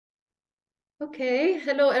Okay,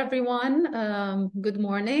 hello everyone. Good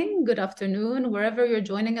morning, good afternoon, wherever you're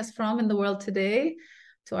joining us from in the world today,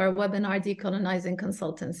 to our webinar, Decolonizing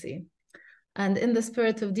Consultancy. And in the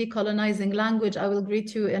spirit of decolonizing language, I will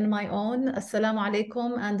greet you in my own. Assalamu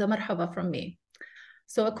alaikum and a marhaba from me.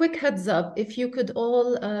 So a quick heads up, if you could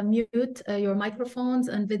all mute your microphones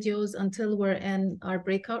and videos until we're in our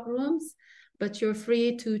breakout rooms, but you're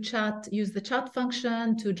free to chat, use the chat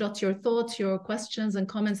function to jot your thoughts, your questions and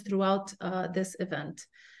comments throughout this event.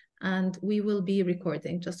 And we will be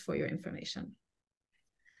recording just for your information.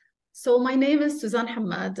 So my name is Suzanne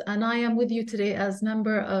Hammad, and I am with you today as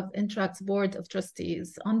member of INTRAC's Board of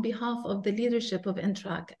Trustees on behalf of the leadership of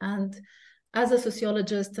INTRAC, and as a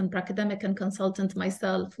sociologist and academic and consultant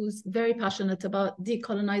myself, who's very passionate about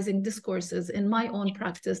decolonizing discourses in my own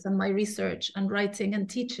practice and my research and writing and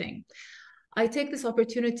teaching. I take this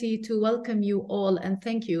opportunity to welcome you all and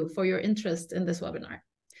thank you for your interest in this webinar.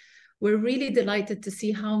 We're really delighted to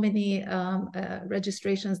see how many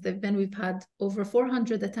registrations there've been. We've had over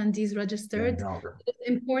 400 attendees registered. It's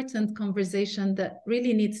an important conversation that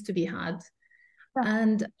really needs to be had.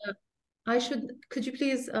 And could you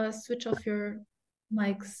please switch off your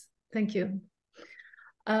mics? Thank you.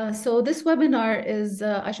 So this webinar is,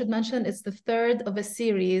 I should mention, it's the third of a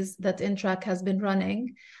series that INTRAC has been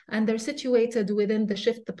running, and they're situated within the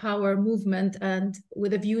Shift the Power movement and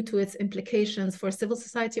with a view to its implications for civil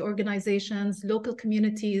society organizations, local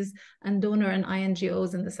communities, and donor and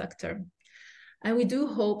INGOs in the sector. And we do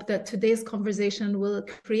hope that today's conversation will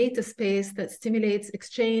create a space that stimulates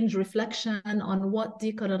exchange, reflection on what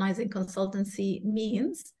decolonizing consultancy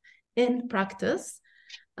means in practice,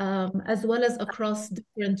 as well as across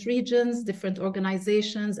different regions, different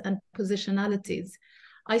organizations, and positionalities.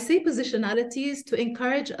 I say positionalities to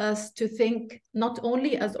encourage us to think not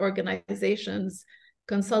only as organizations,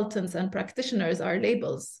 consultants, and practitioners are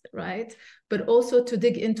labels, right? But also to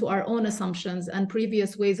dig into our own assumptions and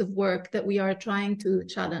previous ways of work that we are trying to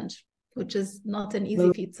challenge, which is not an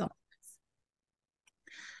easy feat sometimes.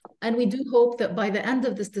 And we do hope that by the end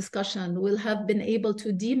of this discussion, we'll have been able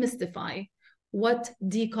to demystify what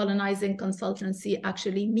decolonizing consultancy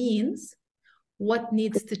actually means, what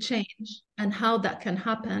needs to change, and how that can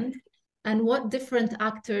happen, and what different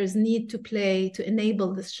actors need to play to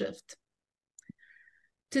enable this shift.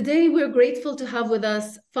 Today, we're grateful to have with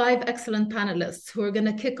us 5 excellent panelists who are going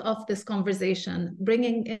to kick off this conversation,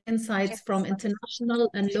 bringing insights from international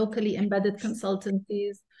and locally embedded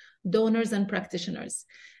consultancies, donors, and practitioners.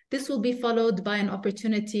 This will be followed by an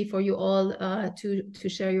opportunity for you all to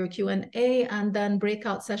share your Q&A and then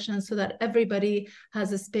breakout sessions so that everybody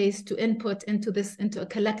has a space to input into a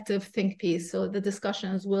collective think piece. So the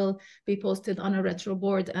discussions will be posted on a retro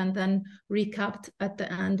board and then recapped at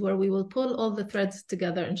the end, where we will pull all the threads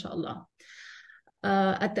together, inshallah,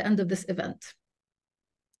 at the end of this event.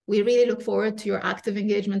 We really look forward to your active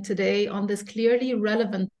engagement today on this clearly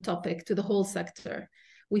relevant topic to the whole sector.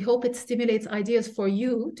 We hope it stimulates ideas for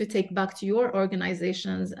you to take back to your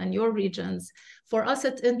organizations and your regions. For us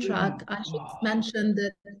at INTRAC, I should mention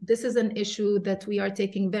that this is an issue that we are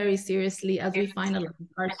taking very seriously as we finalize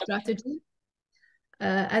our strategy,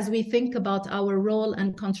 as we think about our role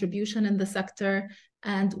and contribution in the sector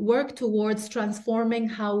and work towards transforming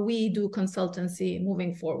how we do consultancy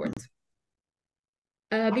moving forward.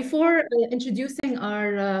 Before introducing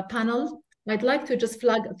our panel, I'd like to just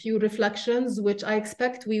flag a few reflections, which I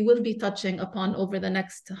expect we will be touching upon over the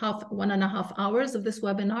next 1.5 hours of this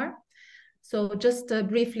webinar. So just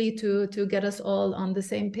briefly to get us all on the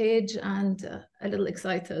same page and a little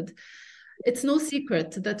excited. It's no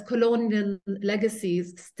secret that colonial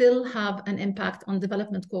legacies still have an impact on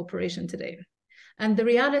development cooperation today. And the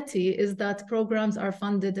reality is that programs are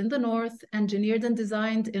funded in the North, engineered and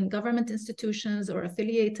designed in government institutions or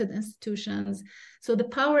affiliated institutions. So the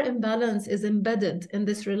power imbalance is embedded in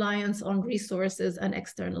this reliance on resources and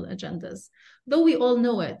external agendas. Though we all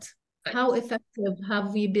know it, how effective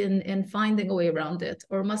have we been in finding a way around it?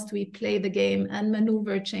 Or must we play the game and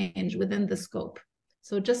maneuver change within the scope?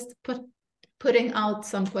 So just putting out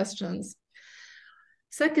some questions.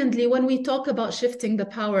 Secondly, when we talk about shifting the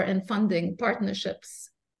power and funding, partnerships,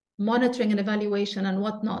 monitoring and evaluation and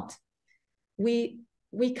whatnot, we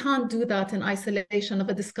can't do that in isolation of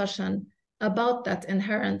a discussion about that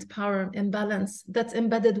inherent power imbalance that's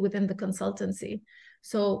embedded within the consultancy.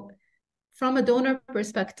 So from a donor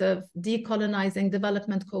perspective, decolonizing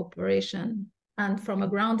development cooperation, and from a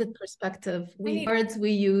grounded perspective, words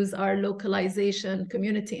we use are localization,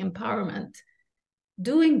 community empowerment.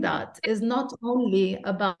 Doing that is not only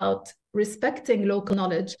about respecting local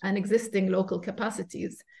knowledge and existing local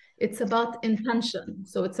capacities, it's about intention.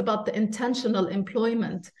 So it's about the intentional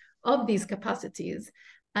employment of these capacities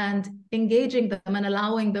and engaging them and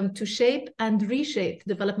allowing them to shape and reshape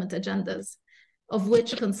development agendas, of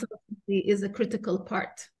which consultancy is a critical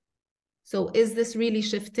part. So is this really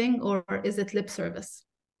shifting, or is it lip service?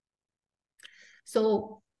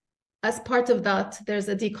 So as part of that, there's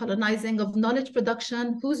a decolonizing of knowledge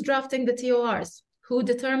production. Who's drafting the TORs? Who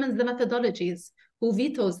determines the methodologies? Who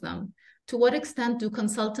vetoes them? To what extent do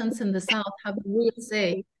consultants in the South have a real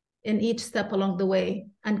say in each step along the way?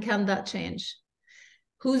 And can that change?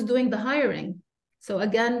 Who's doing the hiring? So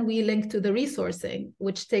again, we link to the resourcing,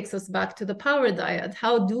 which takes us back to the power dyad.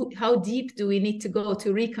 How deep do we need to go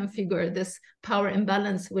to reconfigure this power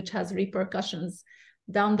imbalance, which has repercussions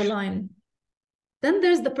down the line? Then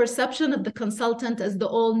there's the perception of the consultant as the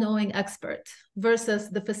all-knowing expert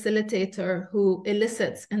versus the facilitator who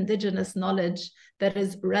elicits indigenous knowledge that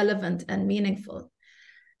is relevant and meaningful.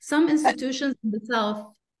 Some institutions in the South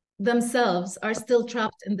themselves are still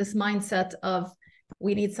trapped in this mindset of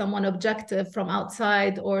we need someone objective from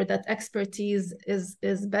outside, or that expertise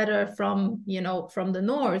is better from, from the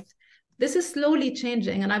North. This is slowly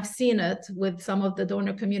changing, and I've seen it with some of the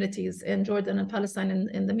donor communities in Jordan and Palestine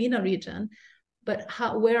in the MENA region. But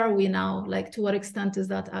where are we now? Like, to what extent is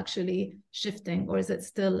that actually shifting, or is it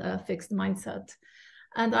still a fixed mindset?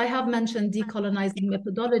 And I have mentioned decolonizing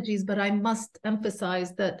methodologies, but I must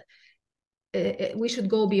emphasize that we should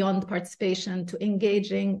go beyond participation to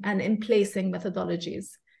engaging and in placing methodologies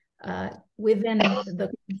within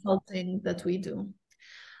the consulting that we do.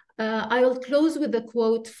 I will close with a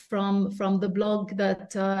quote from the blog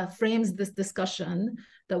that frames this discussion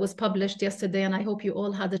that was published yesterday, and I hope you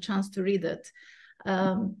all had a chance to read it.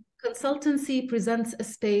 Consultancy presents a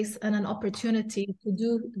space and an opportunity to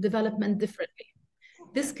do development differently.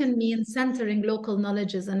 This can mean centering local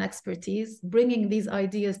knowledges and expertise, bringing these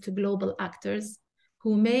ideas to global actors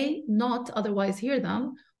who may not otherwise hear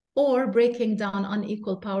them, or breaking down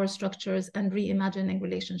unequal power structures and reimagining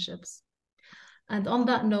relationships. And on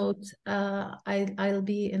that note, I'll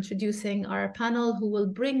be introducing our panel, who will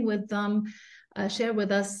bring with them, share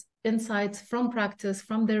with us insights from practice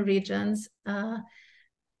from their regions.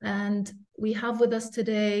 And we have with us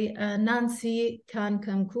today Nancy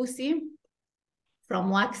Kankum Kusi from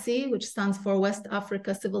WACSI, which stands for West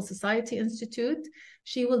Africa Civil Society Institute.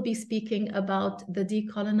 She will be speaking about the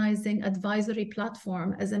Decolonizing Advisory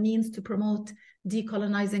Platform as a means to promote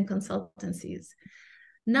decolonizing consultancies.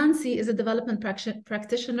 Nancy is a development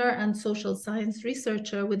practitioner and social science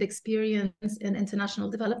researcher with experience in international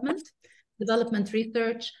development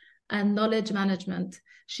research, and knowledge management.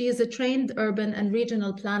 She is a trained urban and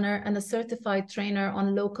regional planner and a certified trainer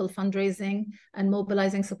on local fundraising and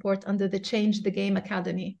mobilizing support under the Change the Game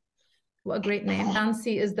Academy. What a great name.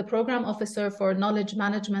 Nancy is the program officer for knowledge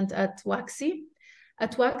management at WACSI.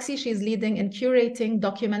 At WACSI, she's leading in curating,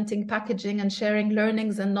 documenting, packaging, and sharing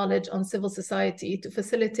learnings and knowledge on civil society to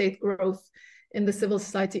facilitate growth in the civil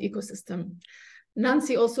society ecosystem.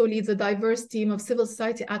 Nancy also leads a diverse team of civil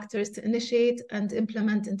society actors to initiate and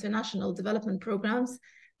implement international development programs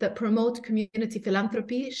that promote community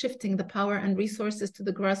philanthropy, shifting the power and resources to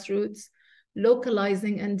the grassroots,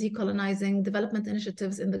 localizing and decolonizing development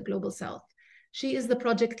initiatives in the Global South. She is the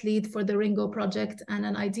project lead for the Ringo project and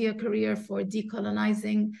an idea career for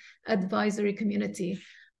Decolonizing Advisory Community.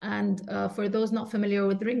 And for those not familiar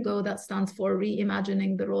with Ringo, that stands for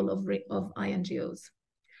Reimagining the Role of INGOs.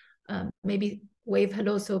 Maybe wave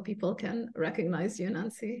hello so people can recognize you,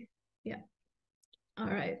 Nancy. Yeah. All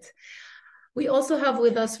right. We also have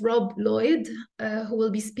with us Lloyd, who will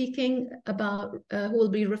be speaking about, who will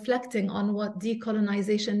be reflecting on what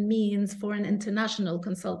decolonization means for an international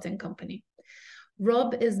consulting company.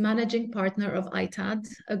 Rob is managing partner of Itad,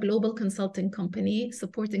 a global consulting company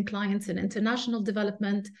supporting clients in international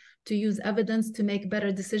development to use evidence to make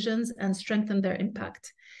better decisions and strengthen their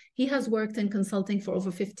impact. He has worked in consulting for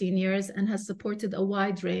over 15 years and has supported a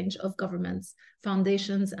wide range of governments,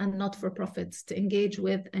 foundations, and not-for-profits to engage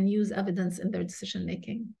with and use evidence in their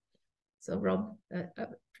decision-making. So Rob,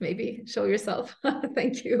 maybe show yourself.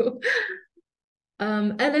 Thank you.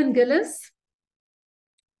 Elena Gillis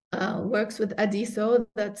works with Adeso,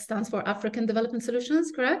 that stands for African Development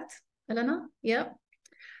Solutions, correct, Elena? Yeah.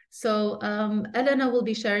 So Elena will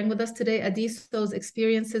be sharing with us today Adeso's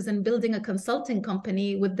experiences in building a consulting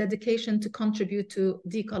company with dedication to contribute to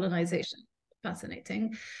decolonization.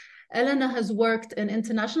 Fascinating. Elena has worked in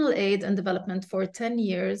international aid and development for 10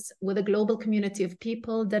 years with a global community of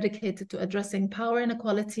people dedicated to addressing power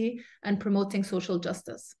inequality and promoting social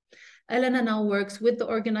justice. Elena now works with the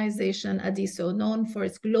organization Adeso, known for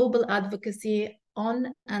its global advocacy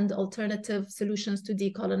on and alternative solutions to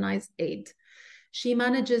decolonize aid. She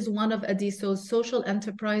manages one of Adeso's social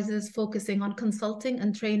enterprises focusing on consulting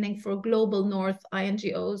and training for global North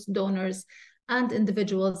INGOs, donors, and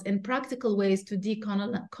individuals in practical ways to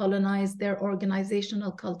decolonize their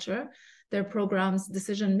organizational culture, their programs,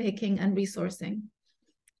 decision-making, and resourcing.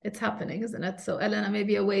 It's happening, isn't it? So Elena,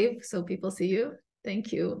 maybe a wave so people see you.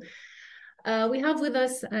 Thank you. We have with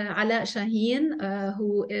us Alaa Shaheen,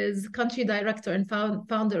 who is country director and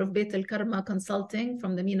founder of Beit Al Karma Consulting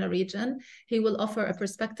from the MENA region. He will offer a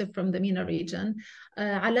perspective from the MENA region.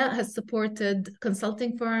 Alaa has supported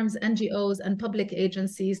consulting firms, NGOs, and public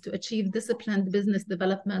agencies to achieve disciplined business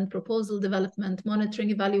development, proposal development, monitoring,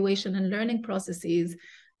 evaluation, and learning processes,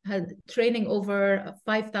 had training over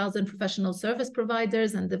 5,000 professional service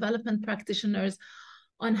providers and development practitioners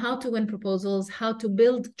on how to win proposals, how to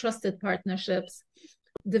build trusted partnerships,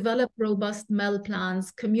 develop robust MEL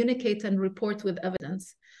plans, communicate and report with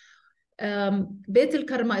evidence. Beit Al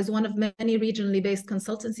Karma is one of many regionally based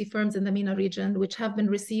consultancy firms in the MENA region, which have been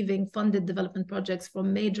receiving funded development projects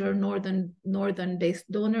from major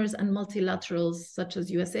northern-based donors and multilaterals such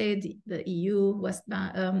as USAID, the EU,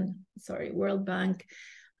 World Bank,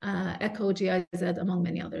 ECHO, GIZ, among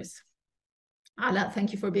many others. Alaa,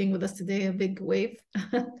 thank you for being with us today, a big wave.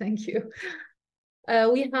 Thank you.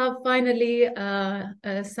 We have finally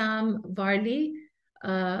Sam Varley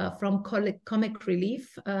from Comic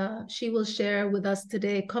Relief. She will share with us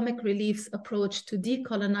today Comic Relief's approach to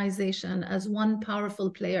decolonization as one powerful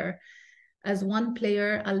player. As one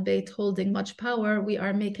player, albeit holding much power, we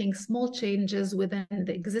are making small changes within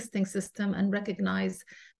the existing system and recognize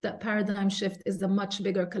that paradigm shift is a much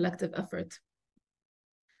bigger collective effort.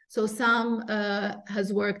 So Sam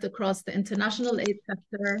has worked across the international aid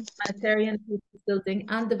sector, humanitarian peace building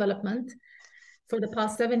and development for the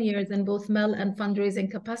past 7 years in both MEL and fundraising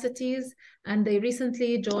capacities. And they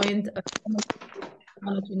recently joined a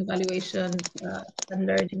monitoring, evaluation and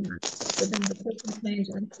learning within the Social Change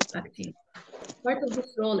and Impact team. Part of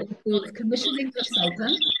this role includes commissioning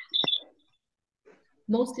consultants,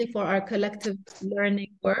 mostly for our collective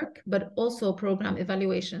learning work, but also program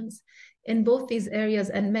evaluations. In both these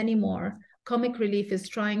areas and many more, Comic Relief is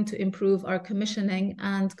trying to improve our commissioning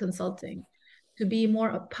and consulting, to be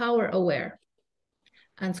more power aware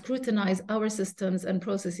and scrutinize our systems and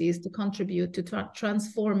processes to contribute to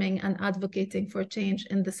transforming and advocating for change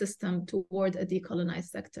in the system toward a decolonized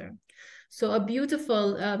sector. So a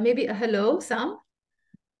beautiful, maybe a hello, Sam,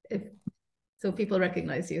 so people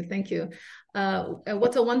recognize you. Thank you.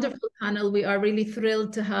 What a wonderful panel. We are really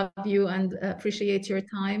thrilled to have you and appreciate your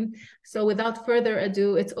time. So without further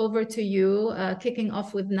ado, it's over to you, kicking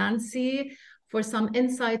off with Nancy for some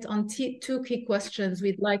insight on two key questions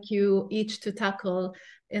we'd like you each to tackle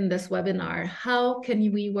in this webinar. How can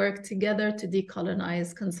we work together to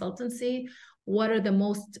decolonize consultancy? What are the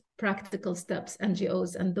most practical steps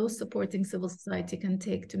NGOs and those supporting civil society can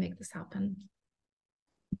take to make this happen?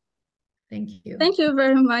 Thank you. Thank you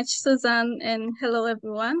very much, Suzanne, and hello,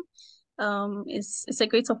 everyone. It's a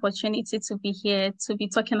great opportunity to be here, to be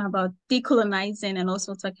talking about decolonizing and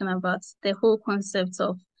also talking about the whole concept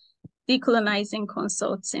of decolonizing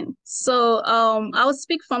consulting. So I'll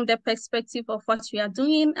speak from the perspective of what we are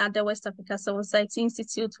doing at the West Africa Civil Society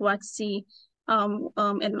Institute, WACSI,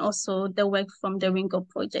 and also the work from the Ringo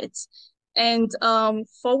Project. And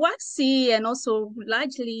for WACSI and also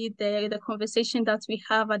largely the conversation that we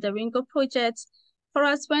have at the Ringo Project, for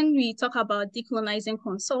us, when we talk about decolonizing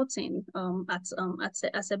consulting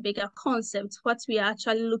as a bigger concept, what we are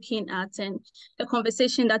actually looking at and the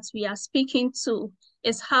conversation that we are speaking to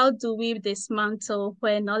is how do we dismantle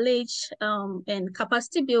where knowledge and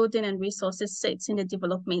capacity building and resources sit in the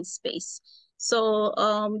development space. So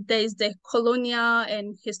there is the colonial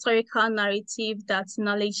and historical narrative that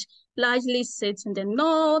knowledge largely sits in the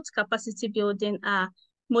North, capacity building are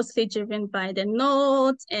mostly driven by the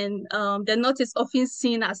North, and the North is often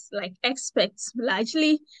seen as like experts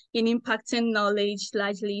largely in impacting knowledge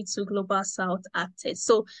largely to global South actors.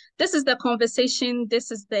 So this is the conversation,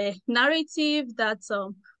 this is the narrative that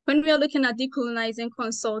when we are looking at decolonizing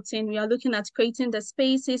consulting, we are looking at creating the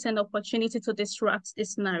spaces and opportunity to disrupt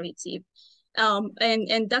this narrative.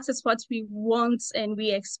 And that is what we want and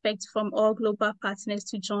we expect from all global partners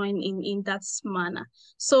to join in that manner.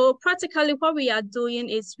 So practically what we are doing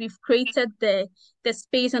is we've created the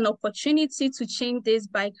space and opportunity to change this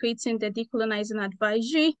by creating the Decolonizing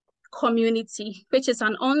Advisory Community, which is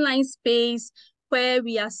an online space where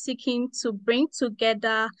we are seeking to bring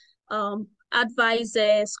together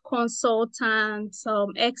advisors, consultants,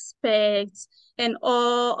 experts, and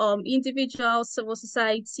all individual civil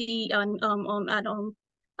society and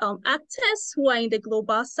actors who are in the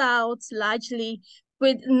global South, largely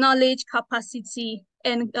with knowledge, capacity,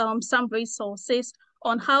 and some resources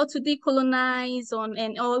on how to decolonize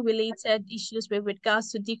and all related issues with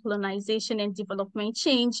regards to decolonization and development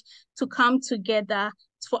change to come together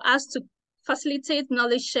for us to facilitate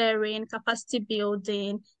knowledge sharing, capacity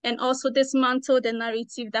building, and also dismantle the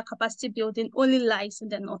narrative that capacity building only lies in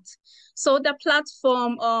the North. So the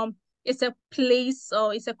platform is a place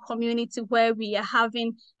or it's a community where we are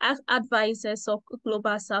having advisors or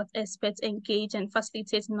Global South experts engage and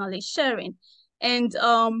facilitate knowledge sharing. And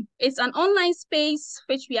it's an online space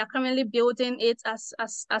which we are currently building it as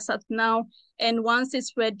of now. And once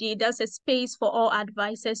it's ready, there's a space for all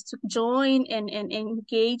advisors to join and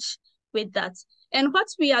engage with that. And what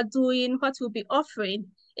we are doing, what we'll be offering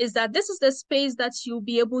is that this is the space that you'll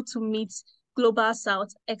be able to meet Global South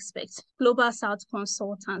experts, Global South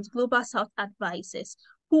consultants, Global South advisors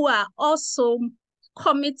who are also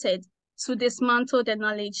committed to dismantle the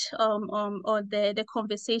knowledge or the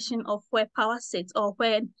conversation of where power sits or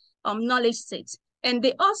where knowledge sits. And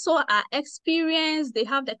they also are experienced, they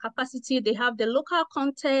have the capacity, they have the local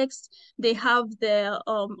context, they have the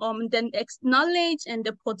knowledge and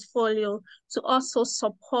the portfolio to also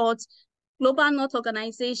support Global North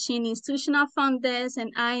organization, institutional funders,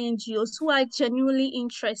 and INGOs who are genuinely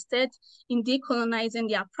interested in decolonizing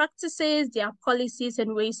their practices, their policies,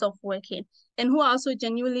 and ways of working, and who are also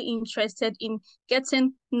genuinely interested in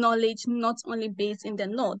getting knowledge not only based in the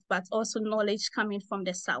North, but also knowledge coming from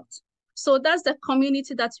the South. So that's the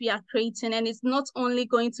community that we are creating, and it's not only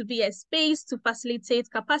going to be a space to facilitate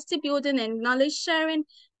capacity building and knowledge sharing,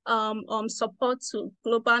 support to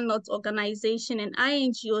Global North organization and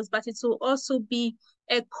INGOs, but it will also be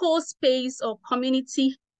a core space or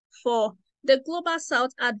community for the Global South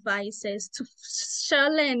advisors to share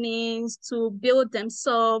learnings, to build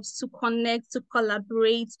themselves, to connect, to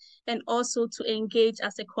collaborate, and also to engage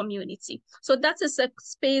as a community. So that is a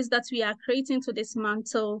space that we are creating to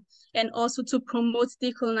dismantle and also to promote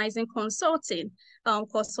decolonizing consultancy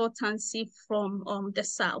from the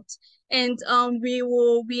South. And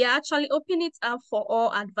we actually open it up for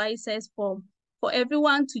all advisors, for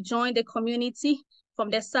everyone to join the community from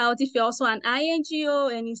the South. If you're also an INGO,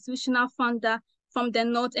 an institutional funder from the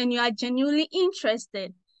North, and you are genuinely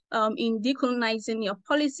interested in decolonizing your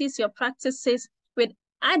policies, your practices with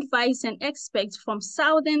advice and experts from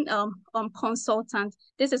Southern consultants,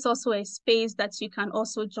 this is also a space that you can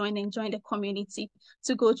also join and join the community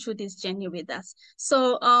to go through this journey with us.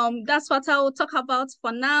 So that's what I will talk about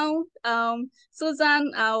for now.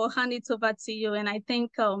 Suzanne, I will hand it over to you. And I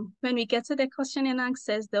think when we get to the question and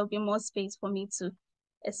answers, there'll be more space for me to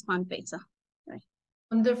expand better. Right.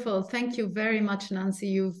 Wonderful. Thank you very much, Nancy.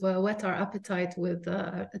 You've whet our appetite with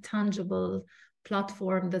a tangible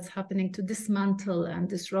platform that's happening to dismantle and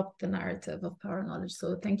disrupt the narrative of power knowledge.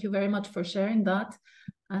 So thank you very much for sharing that.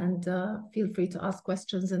 And feel free to ask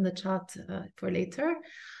questions in the chat for later.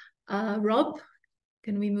 Rob,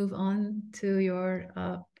 can we move on to your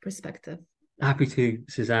perspective? Happy to,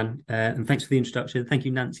 Suzanne, and thanks for the introduction. Thank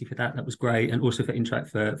you, Nancy, for that. That was great, and also for INTRAC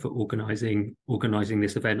for organising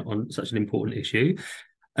this event on such an important issue.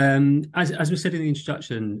 As we said in the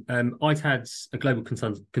introduction, Itad's a global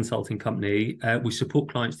consulting company. We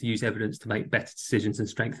support clients to use evidence to make better decisions and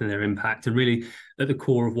strengthen their impact. And really, at the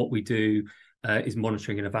core of what we do is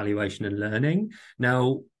monitoring and evaluation and learning.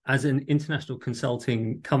 Now, as an international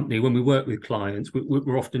consulting company, when we work with clients,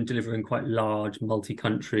 we're often delivering quite large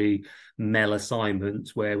multi-country MEL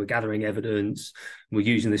assignments where we're gathering evidence. We're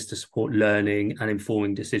using this to support learning and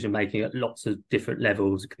informing decision-making at lots of different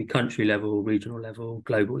levels. It could be country level, regional level,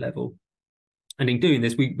 global level. And in doing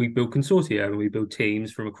this, we build consortia and we build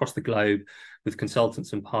teams from across the globe with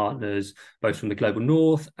consultants and partners, both from the global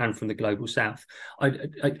north and from the global south. I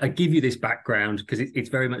give you this background because it's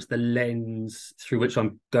very much the lens through which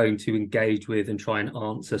I'm going to engage with and try and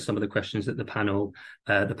answer some of the questions that the panel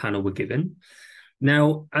were given.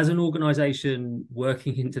 Now, as an organisation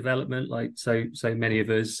working in development, like so many of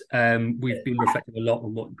us, we've been reflecting a lot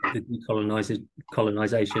on what the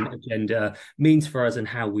decolonisation agenda means for us and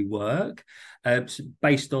how we work.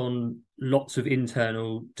 Based on lots of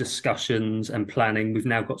internal discussions and planning, we've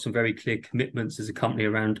now got some very clear commitments as a company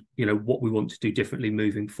around, what we want to do differently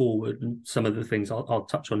moving forward. And some of the things I'll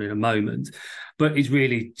touch on in a moment. But it's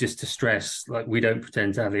really just to stress, like, we don't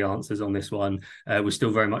pretend to have the answers on this one. We're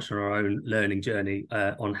still very much on our own learning journey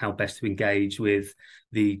on how best to engage with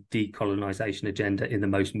the decolonisation agenda in the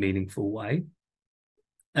most meaningful way.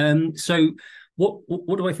 So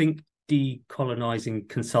what do I think decolonising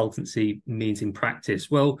consultancy means in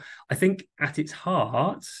practice? Well, I think at its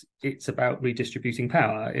heart, it's about redistributing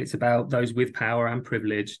power. It's about those with power and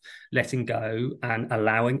privilege letting go and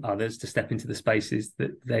allowing others to step into the spaces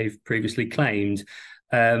that they've previously claimed.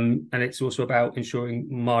 And it's also about ensuring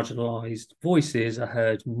marginalised voices are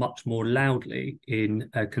heard much more loudly in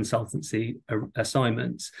consultancy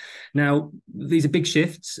assignments. Now, these are big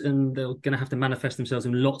shifts, and they're going to have to manifest themselves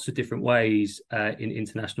in lots of different ways in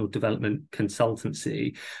international development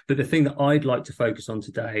consultancy. But the thing that I'd like to focus on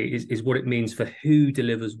today is what it means for who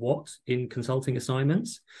delivers what in consulting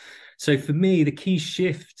assignments. So for me, the key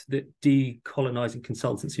shift that decolonising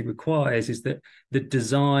consultancy requires is that the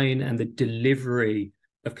design and the delivery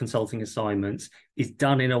of consulting assignments is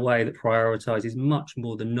done in a way that prioritises much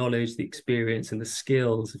more the knowledge, the experience and the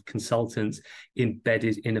skills of consultants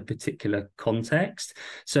embedded in a particular context.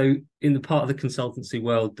 So in the part of the consultancy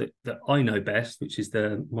world that I know best, which is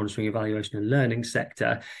the monitoring, evaluation and learning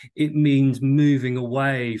sector, it means moving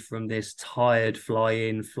away from this tired fly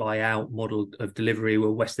in, fly out model of delivery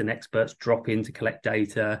where Western experts drop in to collect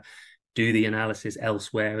data, do the analysis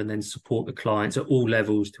elsewhere, and then support the clients at all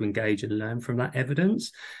levels to engage and learn from that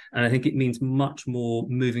evidence. And I think it means much more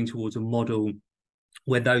moving towards a model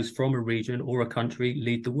where those from a region or a country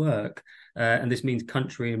lead the work. And this means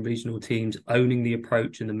country and regional teams owning the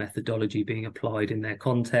approach and the methodology being applied in their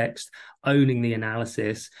context, owning the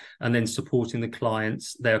analysis, and then supporting the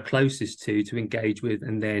clients they're closest to engage with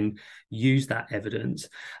and then use that evidence.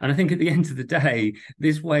 And I think at the end of the day,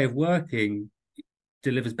 this way of working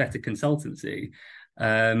delivers better consultancy.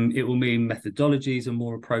 It will mean methodologies are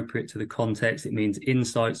more appropriate to the context. It means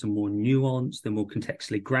insights are more nuanced, they're more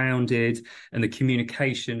contextually grounded, and the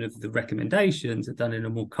communication of the recommendations are done in a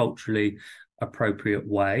more culturally appropriate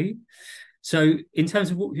way. So in terms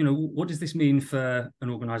of what does this mean for an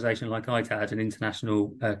organisation like Itad, an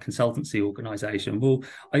international consultancy organisation? Well,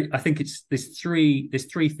 I think there's three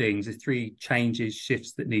things, there's three changes,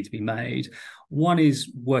 shifts that need to be made. One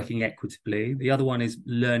is working equitably, the other one is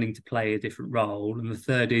learning to play a different role, and the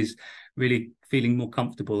third is really feeling more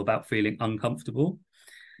comfortable about feeling uncomfortable.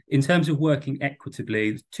 In terms of working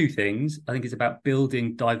equitably, two things. I think it's about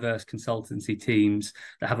building diverse consultancy teams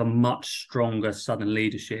that have a much stronger Southern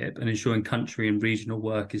leadership and ensuring country and regional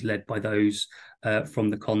work is led by those from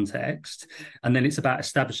the context. And then it's about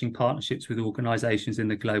establishing partnerships with organisations in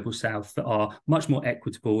the Global South that are much more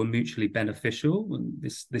equitable and mutually beneficial. And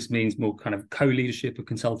this means more kind of co-leadership of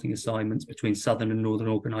consulting assignments between Southern and Northern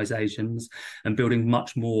organisations and building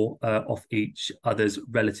much more off each other's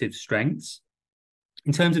relative strengths.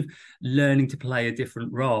 In terms of learning to play a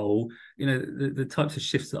different role, the types of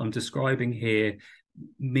shifts that I'm describing here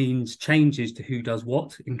means changes to who does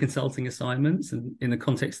what in consulting assignments. And in the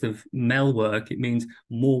context of MEL work, it means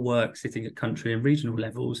more work sitting at country and regional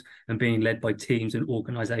levels and being led by teams and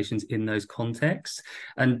organisations in those contexts.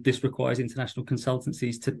 And this requires international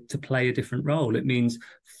consultancies to play a different role. It means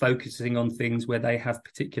focusing on things where they have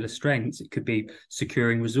particular strengths. It could be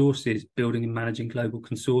securing resources, building and managing global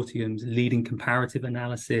consortiums, leading comparative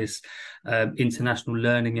analysis, international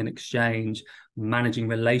learning and exchange, managing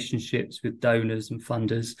relationships with donors and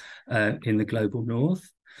funders in the global north.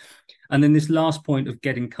 And then this last point of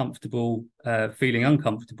getting comfortable, feeling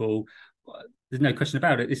uncomfortable, there's no question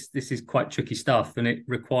about it. This is quite tricky stuff, and it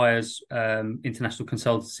requires international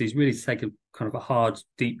consultancies really to take a kind of a hard,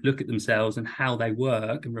 deep look at themselves and how they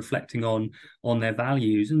work and reflecting on their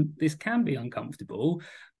values. And this can be uncomfortable,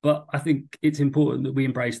 but I think it's important that we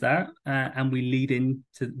embrace that and we lean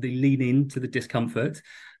into the discomfort.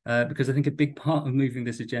 Because I think a big part of moving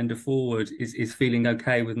this agenda forward is feeling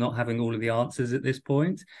okay with not having all of the answers at this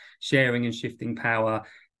point. Sharing and shifting power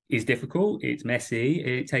is difficult, it's messy,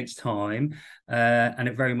 it takes time, and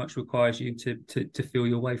it very much requires you to feel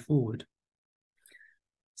your way forward.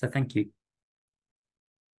 So thank you.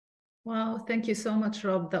 Wow, thank you so much,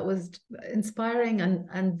 Rob. That was inspiring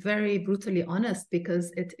and very brutally honest,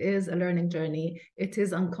 because it is a learning journey. It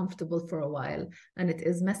is uncomfortable for a while and it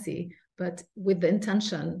is messy, but with the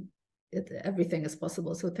intention, everything is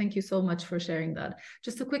possible. So thank you so much for sharing that.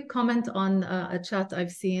 Just a quick comment on a chat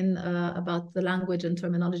I've seen about the language and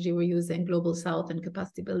terminology we're using, Global South and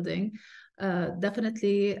capacity building.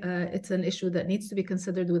 Definitely, it's an issue that needs to be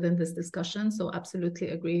considered within this discussion. So absolutely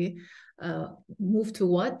agree. Move to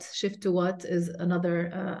what, shift to what is another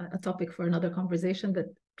a topic for another conversation, but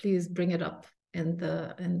please bring it up in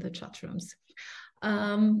the chat rooms.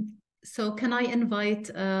 So can I invite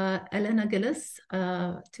Elena Gillis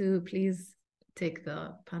to please take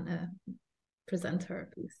the panel, present her,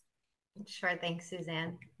 please. Sure. Thanks,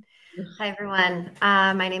 Suzanne. Hi, everyone.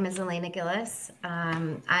 My name is Elena Gillis.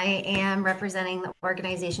 I am representing the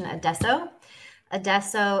organization Adeso.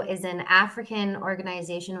 Adeso is an African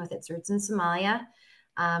organization with its roots in Somalia,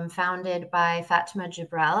 founded by Fatima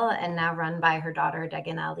Jibril and now run by her daughter,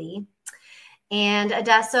 Degan Ali. And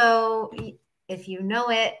Adeso, if you know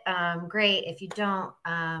it, great. If you don't,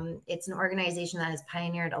 it's an organization that has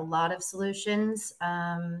pioneered a lot of solutions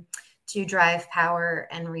to drive power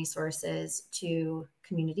and resources to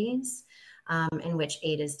communities in which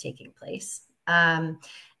aid is taking place.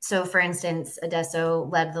 So, for instance,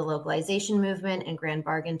 Adeso led the localization movement and grand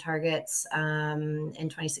bargain targets in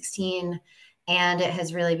 2016, and it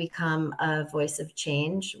has really become a voice of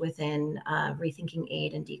change within rethinking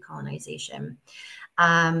aid and decolonization.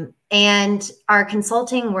 And our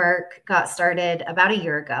consulting work got started about a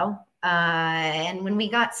year ago. And when we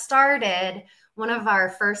got started, one of our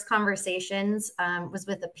first conversations was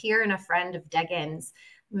with a peer and a friend of Degan's,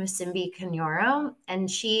 Musimbi Kanyoro. And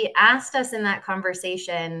she asked us in that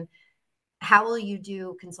conversation, how will you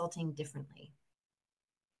do consulting differently?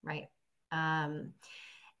 Right.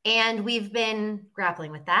 And we've been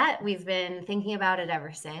grappling with that. We've been thinking about it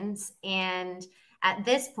ever since. And at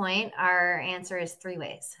this point, our answer is 3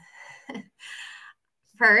 ways.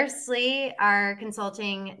 Firstly, our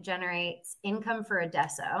consulting generates income for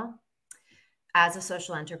Adeso as a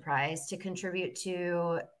social enterprise to contribute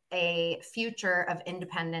to a future of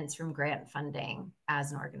independence from grant funding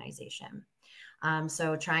as an organization.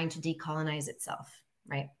 So trying to decolonize itself,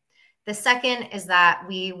 right? The second is that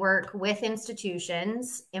we work with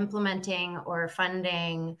institutions implementing or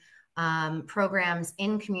funding programs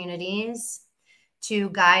in communities to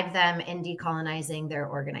guide them in decolonizing their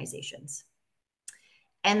organizations.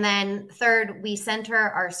 And then third, we center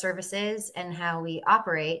our services and how we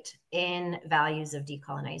operate in values of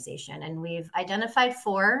decolonization. And we've identified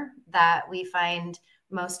 4 that we find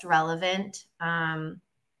most relevant. And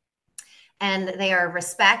they are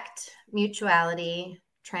respect, mutuality,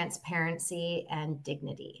 transparency, and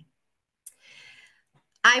dignity.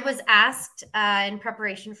 I was asked in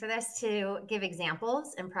preparation for this to give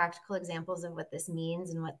examples and practical examples of what this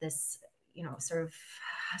means and what this, sort of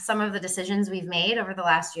some of the decisions we've made over the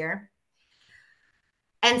last year.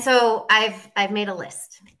 And so I've made a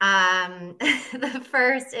list. The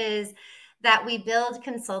first is that we build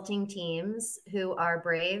consulting teams who are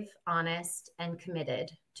brave, honest, and committed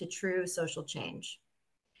to true social change.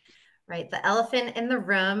 Right. The elephant in the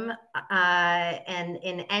room and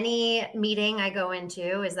in any meeting I go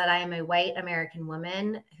into is that I am a white American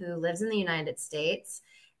woman who lives in the United States,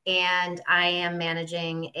 and I am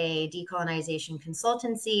managing a decolonization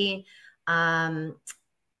consultancy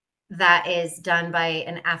that is done by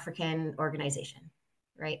an African organization.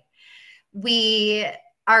 Right. We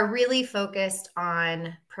are really focused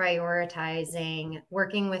on prioritizing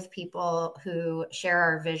working with people who share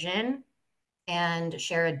our vision and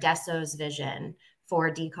share Adeso's vision for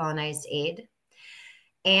decolonized aid,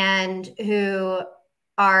 and who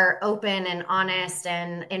are open and honest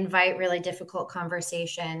and invite really difficult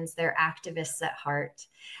conversations. They're activists at heart.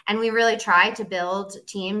 And we really try to build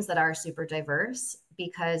teams that are super diverse,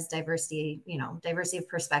 because diversity of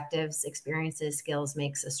perspectives, experiences, skills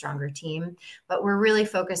makes a stronger team. But we're really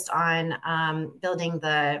focused on building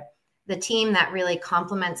the team that really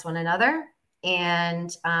complements one another,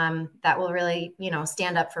 and that will really,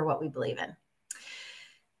 stand up for what we believe in.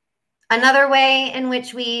 Another way in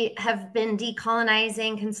which we have been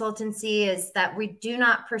decolonizing consultancy is that we do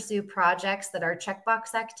not pursue projects that are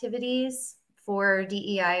checkbox activities for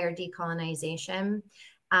DEI or decolonization.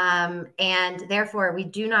 And therefore, we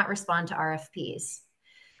do not respond to RFPs.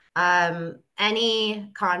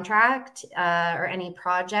 Any contract or any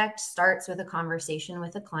project starts with a conversation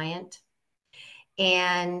with a client.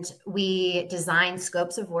 And we design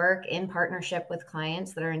scopes of work in partnership with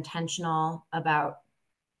clients that are intentional about,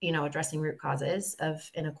 addressing root causes of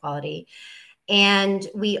inequality. And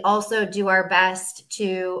we also do our best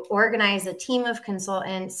to organize a team of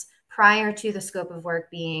consultants prior to the scope of work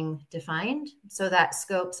being defined, so that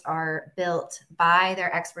scopes are built by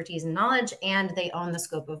their expertise and knowledge, and they own the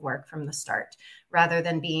scope of work from the start, rather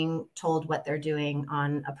than being told what they're doing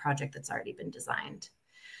on a project that's already been designed.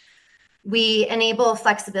 We enable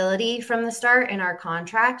flexibility from the start in our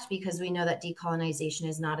contract, because we know that decolonization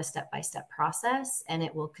is not a step-by-step process, and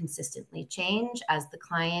it will consistently change as the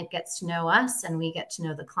client gets to know us and we get to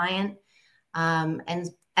know the client.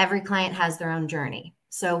 And every client has their own journey.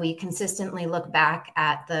 So we consistently look back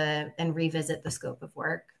at and revisit the scope of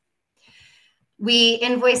work. We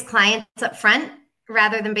invoice clients up front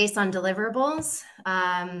rather than based on deliverables.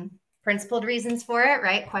 principled reasons for it,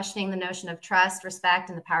 right? Questioning the notion of trust, respect,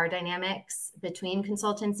 and the power dynamics between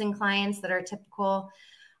consultants and clients that are typical.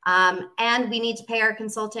 And we need to pay our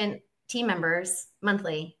consultant team members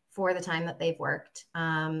monthly for the time that they've worked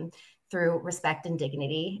through respect and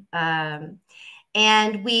dignity.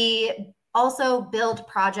 And we also build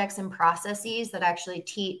projects and processes that actually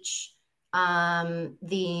teach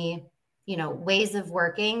the ways of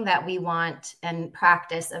working that we want and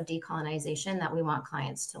practice of decolonization that we want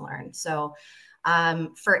clients to learn. So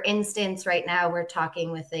for instance, right now we're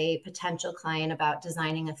talking with a potential client about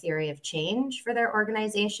designing a theory of change for their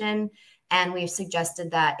organization. And we've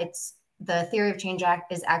suggested that the theory of change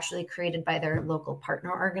act is actually created by their local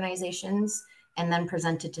partner organizations and then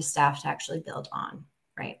presented to staff to actually build on,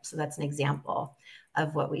 right? So that's an example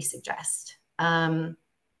of what we suggest.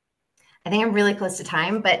 I think I'm really close to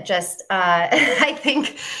time, but just I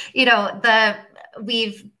think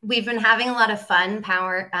we've been having a lot of fun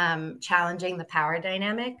challenging the power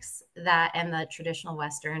dynamics and the traditional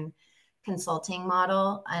Western consulting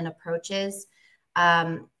model and approaches,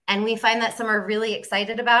 and we find that some are really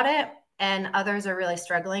excited about it and others are really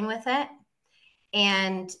struggling with it.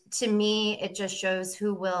 And to me, it just shows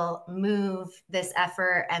who will move this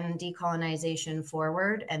effort and decolonization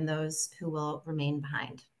forward and those who will remain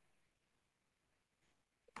behind.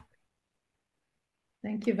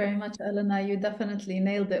 Thank you very much, Elena. You definitely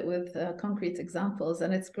nailed it with concrete examples,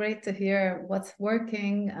 and it's great to hear what's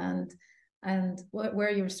working and where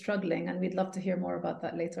you're struggling, and we'd love to hear more about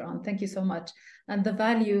that later on. Thank you so much. And the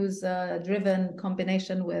values-driven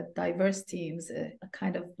combination with diverse teams,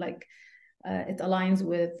 kind of like it aligns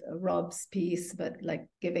with Rob's piece, but like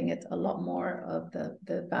giving it a lot more of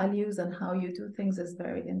the values and how you do things is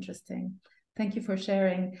very interesting. Thank you for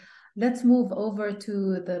sharing. Let's move over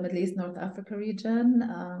to the Middle East, North Africa region,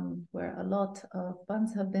 where a lot of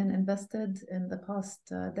funds have been invested in the past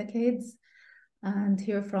decades, and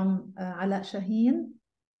hear from Alaa Shaheen.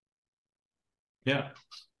 Yeah.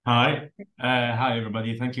 Hi. Hi,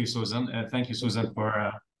 everybody. Thank you, Susan. Thank you, Susan,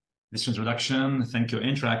 for this introduction. Thank you,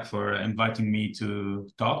 INTRAC, for inviting me to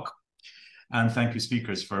talk. And thank you,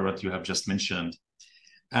 speakers, for what you have just mentioned.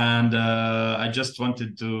 And I just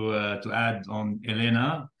wanted to add on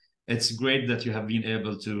Elena. It's great that you have been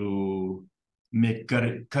able to make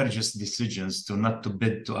courageous decisions not to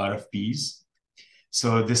bid to RFPs.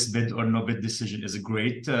 So this bid or no bid decision is a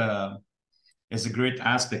great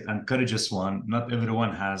aspect and courageous one. Not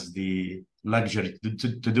everyone has the luxury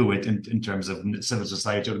to do it in terms of civil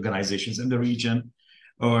society organizations in the region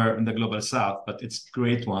or in the global south, but it's a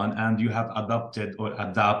great one. And you have adopted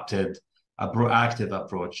a proactive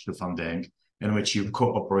approach to funding, in which you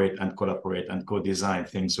cooperate and collaborate and co-design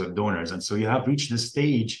things with donors. And so you have reached this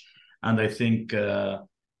stage, and I think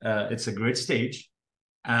it's a great stage,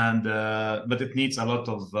 and but it needs a lot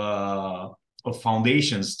of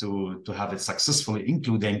foundations to have it successfully,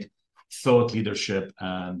 including thought leadership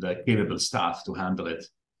and capable staff to handle it,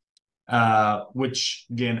 which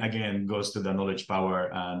again goes to the knowledge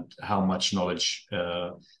power and how much knowledge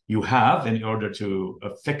you have in order to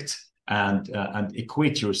affect and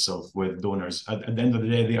equate yourself with donors. At the end of the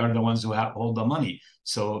day, they are the ones who hold the money.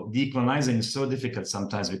 So decolonizing is so difficult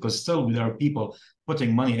sometimes because still there are people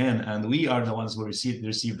putting money in, and we are the ones who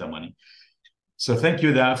receive the money. So thank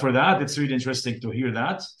you for that. It's really interesting to hear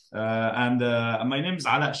that. My name is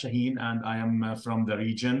Alaa Shaheen, and I am from the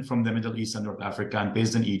region, from the Middle East and North Africa. I'm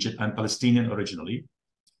based in Egypt. I'm Palestinian originally.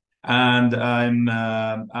 And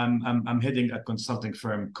I'm heading a consulting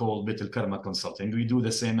firm called Beit Al Karma Consulting. We do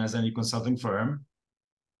the same as any consulting firm.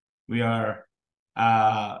 We are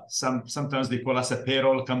sometimes they call us a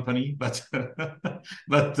payroll company, but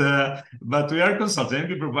but we are consulting.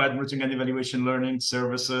 We provide monitoring and evaluation learning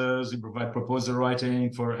services. We provide proposal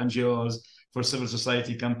writing for NGOs, for civil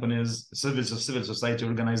society companies, civil society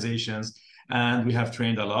organizations, and we have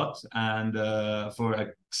trained a lot. And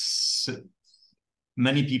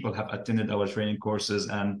many people have attended our training courses,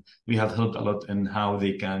 and we have helped a lot in how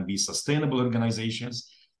they can be sustainable organizations,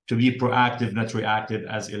 to be proactive, not reactive,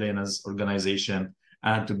 as Elena's organization,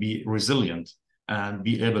 and to be resilient and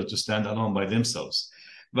be able to stand alone by themselves.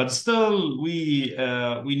 But still, we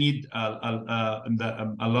need a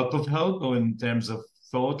lot of help in terms of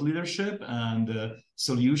thought leadership and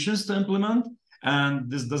solutions to implement. And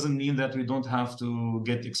this doesn't mean that we don't have to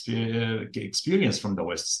get experience from the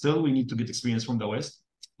West. Still, we need to get experience from the West,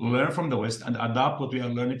 learn from the West, and adapt what we are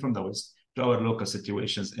learning from the West to our local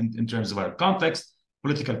situations in terms of our context,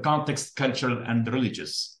 political context, cultural, and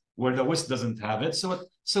religious, where the West doesn't have it.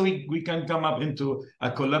 So we can come up into a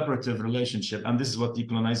collaborative relationship. And this is what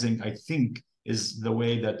decolonizing, I think, is the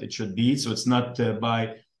way that it should be. So it's not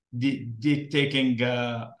by taking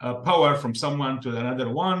power from someone to another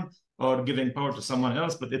one, or giving power to someone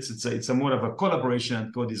else, but it's a more of a collaboration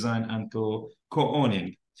and co-design and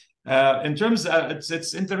co-owning. In terms,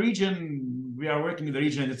 it's in the region. We are working in the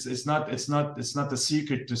region. It's not a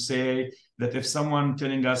secret to say that if someone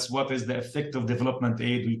telling us what is the effect of development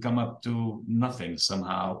aid, we come up to nothing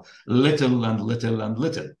somehow, little and little and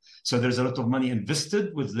little. So there's a lot of money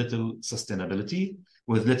invested with little sustainability,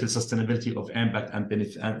 of impact and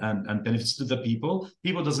benefits to the people.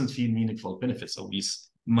 People doesn't feel meaningful benefits of these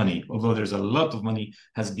money, although there's a lot of money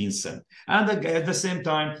has been sent. And at the same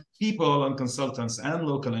time, people and consultants and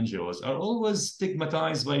local NGOs are always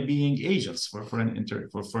stigmatized by being agents for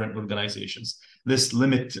foreign organizations. This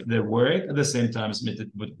limit their work, at the same time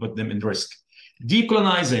put them in risk.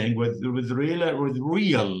 Decolonizing with real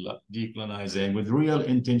decolonizing, with real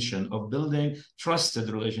intention of building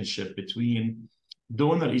trusted relationship between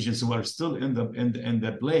donor agents who are still in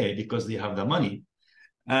the play because they have the money,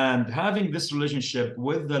 and having this relationship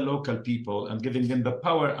with the local people and giving them the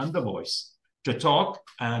power and the voice to talk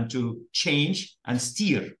and to change and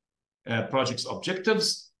steer projects'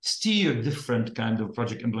 objectives, steer different kind of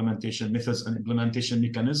project implementation methods and implementation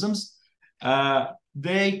mechanisms,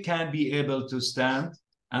 they can be able to stand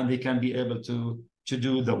and they can be able to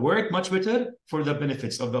do the work much better for the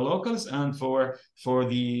benefits of the locals and for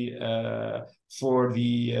the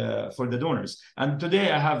donors. And today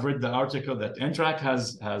I have read the article that INTRAC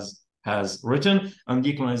has written on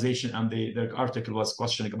decolonization, and the article was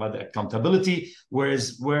questioning about the accountability, where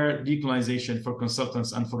decolonization for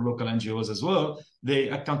consultants and for local NGOs as well, the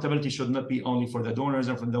accountability should not be only for the donors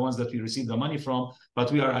and from the ones that we receive the money from, but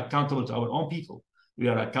we are accountable to our own people. We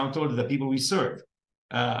are accountable to the people we serve.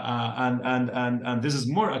 And this is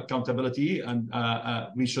more accountability, and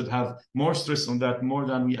we should have more stress on that, more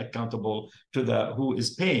than we accountable to who is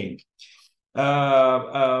paying. I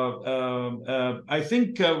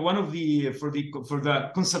think one of for the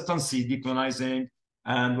consultancy decolonizing,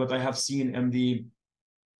 and what I have seen in the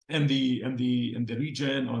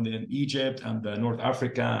region, in Egypt and North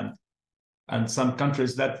Africa and some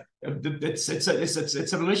countries, that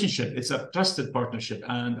it's a relationship, it's a trusted partnership,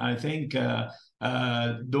 and I think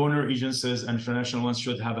donor agencies and international ones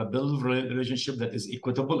should have a build relationship that is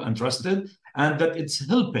equitable and trusted, and that it's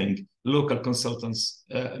helping local consultants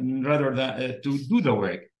rather than to do the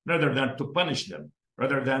work, rather than to punish them,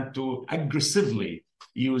 rather than to aggressively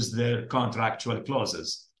use their contractual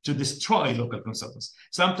clauses to destroy local consultants.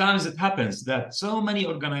 Sometimes it happens that so many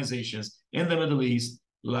organizations in the Middle East,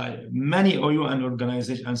 like many OUN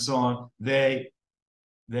organizations and so on, they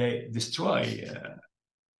destroy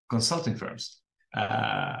consulting firms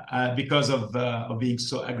because of being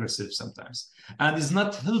so aggressive sometimes, and is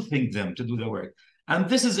not helping them to do the work. And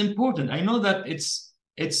this is important. I know that it's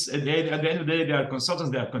at the end of the day, they are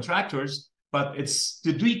consultants, they are contractors, but it's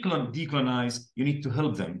to decolonize, you need to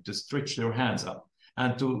help them to stretch their hands up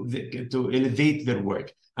and to elevate their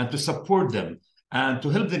work and to support them and to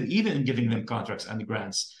help them even in giving them contracts and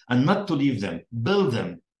grants, and not to leave them, build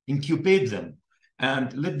them, incubate them,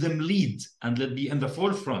 and let them lead and let be in the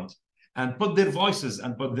forefront and put their voices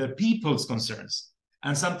and put their people's concerns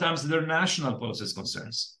and sometimes their national policies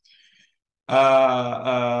concerns.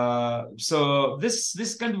 So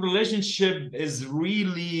this kind of relationship is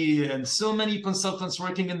really, and so many consultants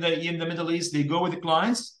working in the Middle East, they go with the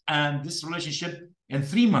clients, and this relationship in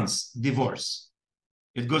 3 months divorce.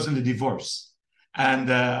 It goes into divorce and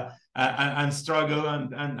struggle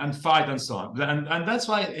and fight and so on. And that's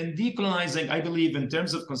why in decolonizing, I believe in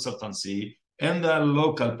terms of consultancy in the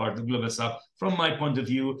local part of Global South, from my point of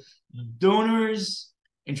view, donors,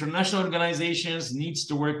 international organizations needs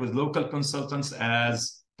to work with local consultants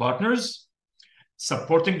as partners,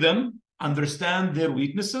 supporting them, understand their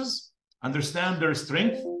weaknesses, understand their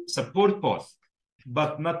strength, support both,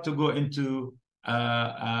 but not to go into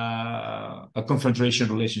a confrontation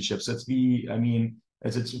relationship. So it's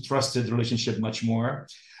a trusted relationship much more.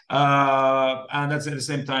 And that's at the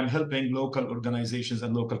same time helping local organizations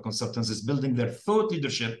and local consultants is building their thought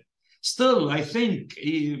leadership. Still, I think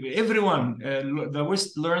everyone, the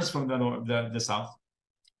West learns from the South,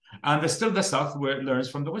 and still the South learns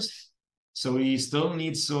from the West. So we still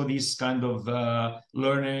need these kind of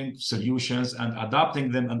learning solutions and adapting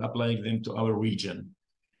them and applying them to our region.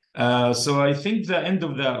 So I think the end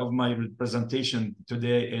of my presentation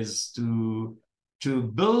today is to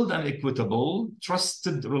build an equitable,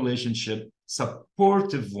 trusted relationship,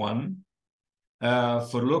 supportive one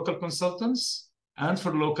for local consultants and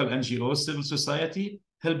for local NGOs, civil society,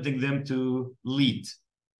 helping them to lead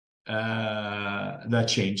that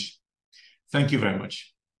change. Thank you very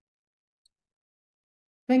much.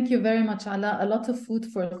 Thank you very much, Alaa. A lot of food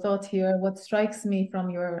for thought here. What strikes me from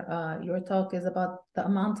your talk is about the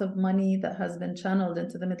amount of money that has been channeled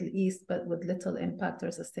into the Middle East, but with little impact or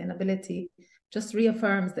sustainability. Just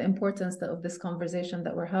reaffirms the importance of this conversation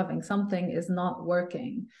that we're having. Something is not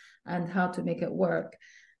working, and how to make it work.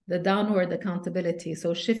 The downward accountability,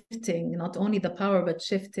 so shifting not only the power, but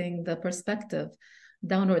shifting the perspective.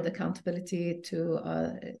 Downward accountability to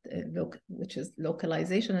which is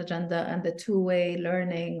localization agenda, and the two-way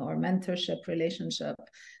learning or mentorship relationship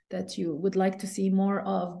that you would like to see more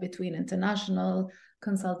of between international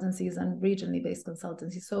consultancies and regionally based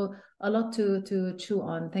consultancies. So a lot to chew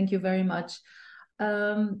on. Thank you very much.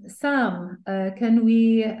 Sam, can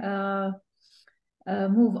we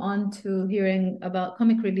move on to hearing about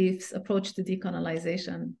Comic Relief's approach to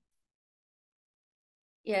decolonization?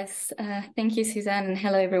 Yes, thank you, Suzanne, and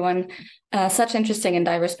hello, everyone. Such interesting and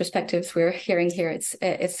diverse perspectives we're hearing here.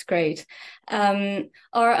 It's great.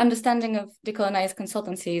 Our understanding of decolonized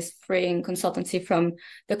consultancy is freeing consultancy from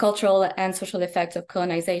the cultural and social effects of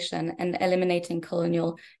colonization and eliminating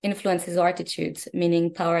colonial influences or attitudes,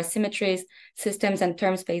 meaning power asymmetries, systems and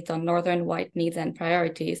terms based on Northern white needs and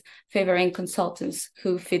priorities, favoring consultants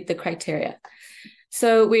who fit the criteria.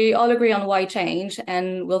 So we all agree on why change,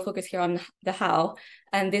 and we'll focus here on the how.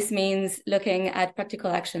 And this means looking at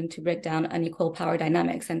practical action to break down unequal power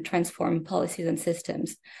dynamics and transform policies and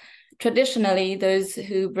systems. Traditionally, those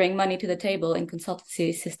who bring money to the table in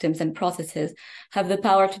consultancy systems and processes have the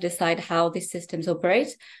power to decide how these systems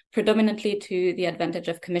operate, predominantly to the advantage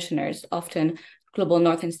of commissioners, often global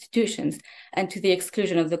North institutions, and to the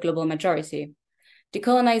exclusion of the global majority.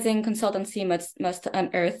 Decolonizing consultancy must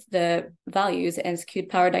unearth the values and skewed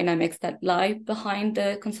power dynamics that lie behind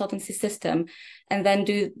the consultancy system, and then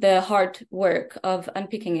do the hard work of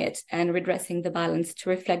unpicking it and redressing the balance to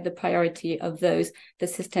reflect the priority of those the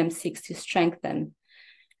system seeks to strengthen.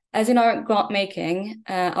 As in our grant making,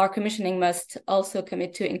 our commissioning must also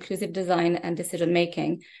commit to inclusive design and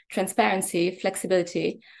decision-making, transparency,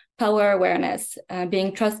 flexibility, power awareness,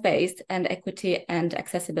 being trust-based, and equity and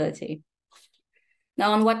accessibility.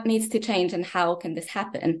 Now, on what needs to change and how can this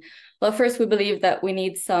happen? Well, first, we believe that we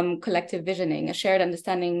need some collective visioning, a shared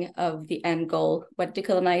understanding of the end goal, what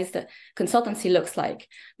decolonized consultancy looks like,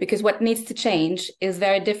 because what needs to change is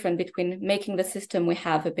very different between making the system we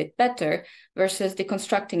have a bit better versus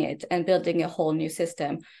deconstructing it and building a whole new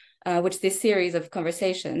system, which this series of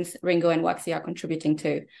conversations, Ringo and WACSI, are contributing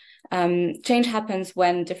to. Change happens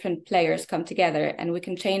when different players come together, and we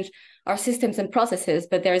can change our systems and processes,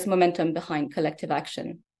 but there is momentum behind collective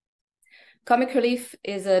action. Comic Relief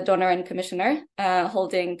is a donor and commissioner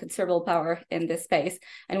holding considerable power in this space,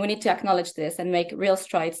 and we need to acknowledge this and make real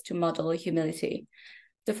strides to model humility.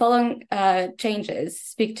 The following changes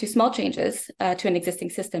speak to small changes to an existing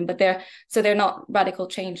system, but they're not radical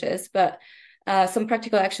changes, but some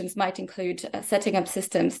practical actions might include setting up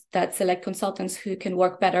systems that select consultants who can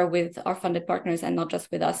work better with our funded partners and not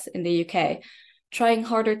just with us in the UK, trying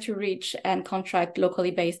harder to reach and contract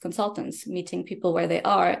locally based consultants, meeting people where they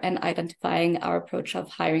are and identifying our approach of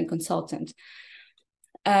hiring consultant.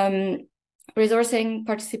 Resourcing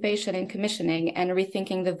participation in commissioning and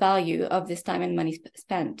rethinking the value of this time and money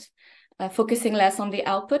spent. Focusing less on the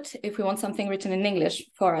output. If we want something written in English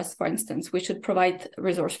for us, for instance, we should provide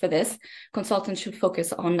resource for this. Consultants should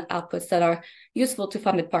focus on outputs that are useful to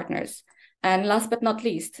funded partners. And last but not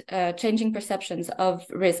least, changing perceptions of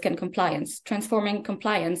risk and compliance, transforming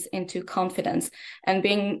compliance into confidence and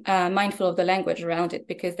being mindful of the language around it,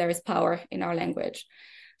 because there is power in our language.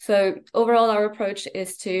 So overall, our approach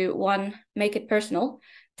is to, one, make it personal,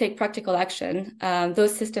 take practical action.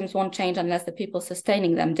 Those systems won't change unless the people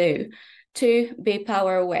sustaining them do. Two, be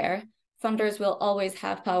power aware. Funders will always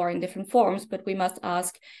have power in different forms, but we must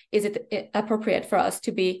ask, is it appropriate for us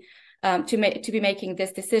to be making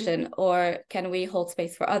this decision, or can we hold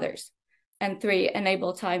space for others? And three,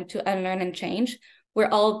 enable time to unlearn and change. We're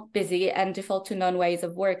all busy and default to known ways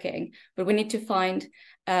of working, but we need to find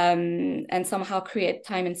and somehow create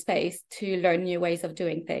time and space to learn new ways of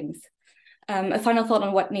doing things. A final thought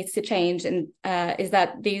on what needs to change is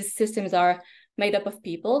that these systems are made up of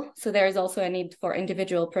people. So there is also a need for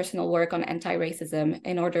individual personal work on anti-racism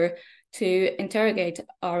in order to interrogate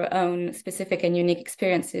our own specific and unique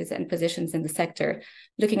experiences and positions in the sector,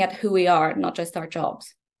 looking at who we are, not just our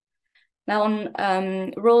jobs. Now,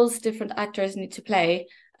 on roles different actors need to play,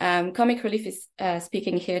 Comic Relief is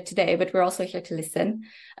speaking here today, but we're also here to listen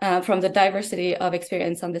from the diversity of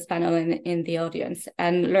experience on this panel and in the audience,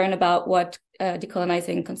 and learn about what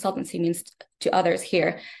decolonizing consultancy means to others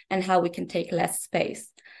here and how we can take less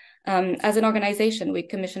space. As an organization, we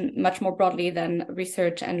commission much more broadly than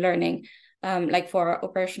research and learning. like for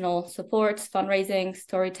operational support, fundraising,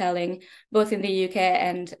 storytelling, both in the UK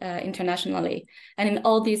and internationally. And in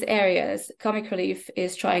all these areas, Comic Relief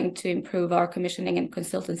is trying to improve our commissioning and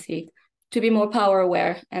consultancy to be more power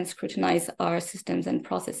aware and scrutinize our systems and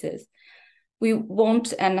processes. We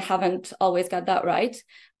won't and haven't always got that right.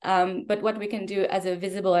 But what we can do as a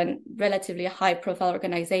visible and relatively high profile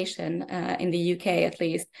organization in the UK at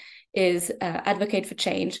least is advocate for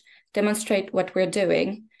change, demonstrate what we're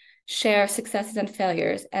doing, share successes and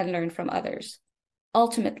failures, and learn from others.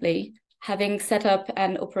 Ultimately, having set up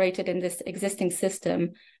and operated in this existing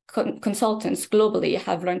system, consultants globally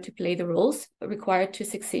have learned to play the roles required to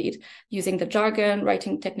succeed, using the jargon,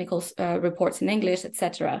 writing technical reports in English,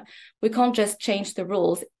 etc. We can't just change the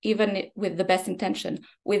rules, even with the best intention,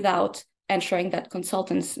 without ensuring that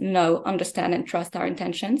consultants know, understand, and trust our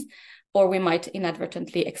intentions, or we might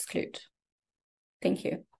inadvertently exclude. Thank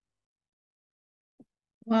you.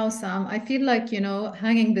 Wow, Sam, I feel like,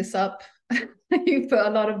 hanging this up, you put a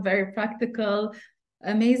lot of very practical,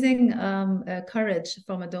 amazing courage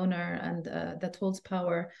from a donor, and that holds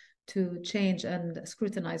power to change and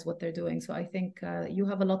scrutinize what they're doing. So I think you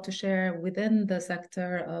have a lot to share within the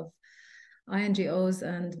sector of INGOs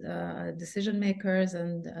and decision makers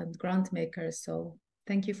and grant makers. So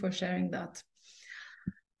thank you for sharing that.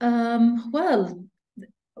 Well,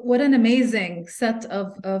 what an amazing set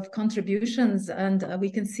of contributions, and we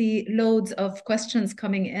can see loads of questions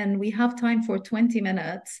coming in. We have time for 20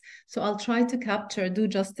 minutes, so I'll try to do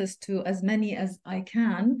justice to as many as I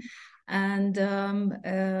can, and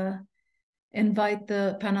invite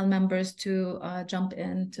the panel members to jump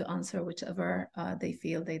in to answer whichever they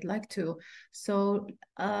feel they'd like to. So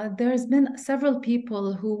there's been several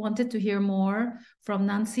people who wanted to hear more from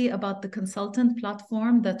Nancy about the consultant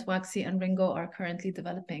platform that WACSI and Ringo are currently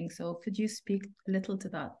developing. So could you speak a little to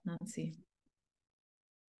that, Nancy?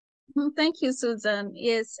 Thank you, Susan.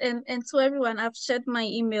 Yes, and to everyone, I've shared my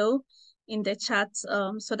email in the chat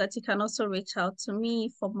so that you can also reach out to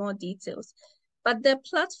me for more details. But the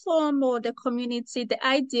platform or the community, the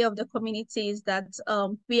idea of the community is that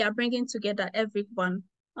we are bringing together everyone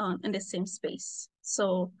in the same space.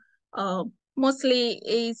 So mostly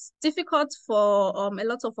it's difficult for a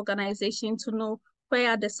lot of organizations to know where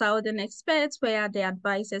are the Southern experts, where are the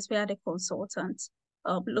advisors, where are the consultants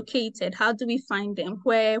located, how do we find them,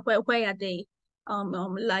 where are they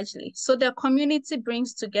largely. So the community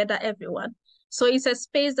brings together everyone. So it's a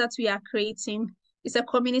space that we are creating. It's a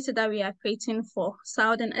community that we are creating for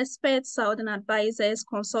Southern experts, Southern advisors,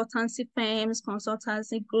 consultancy firms,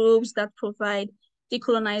 consultancy groups that provide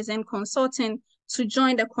decolonizing consulting to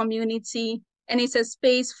join the community. And it's a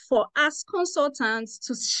space for us consultants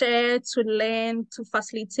to share, to learn, to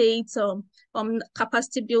facilitate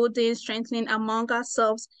capacity building, strengthening among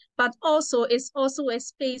ourselves. But also, it's also a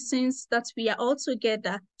space, since that we are all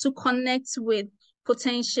together, to connect with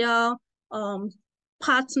potential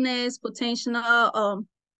partners, potential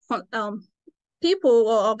people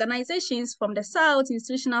or organizations from the South,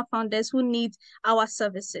 institutional founders who need our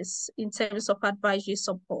services in terms of advisory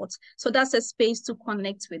support. So that's a space to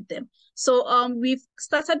connect with them. So we've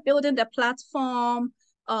started building the platform,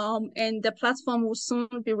 and the platform will soon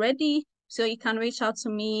be ready. So you can reach out to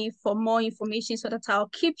me for more information so that I'll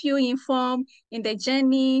keep you informed in the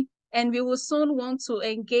journey. And we will soon want to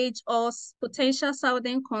engage us potential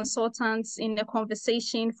Southern consultants in a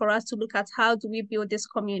conversation for us to look at how do we build this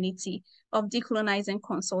community of decolonizing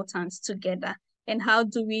consultants together, and how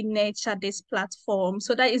do we nurture this platform.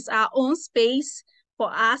 So that is our own space for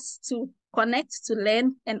us to connect, to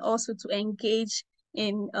learn, and also to engage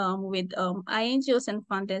in with INGOs and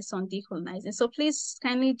funders on decolonizing. So please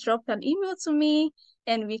kindly drop an email to me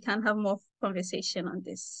and we can have more conversation on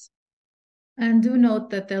this. And do note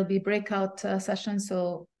that there'll be breakout sessions,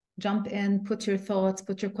 so jump in, put your thoughts,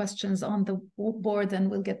 put your questions on the board,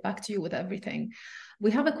 and we'll get back to you with everything.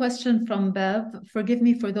 We have a question from Bev. Forgive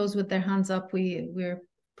me for those with their hands up. We're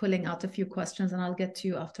pulling out a few questions, and I'll get to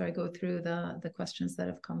you after I go through the questions that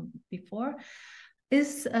have come before.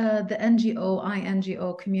 Is the NGO,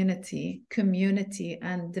 INGO community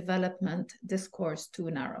and development discourse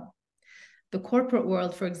too narrow? The corporate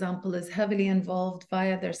world, for example, is heavily involved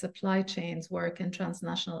via their supply chains work and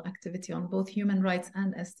transnational activity on both human rights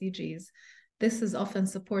and SDGs. This is often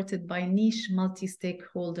supported by niche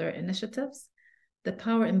multi-stakeholder initiatives. The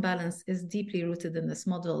power imbalance is deeply rooted in this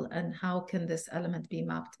model, and how can this element be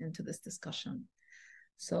mapped into this discussion?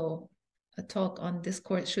 So a talk on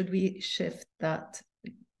discourse, should we shift that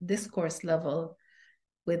discourse level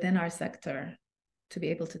within our sector to be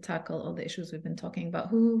able to tackle all the issues we've been talking about?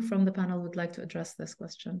 Who from the panel would like to address this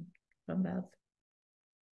question from Bev?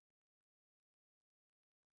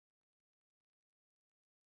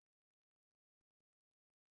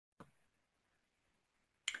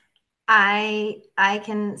 I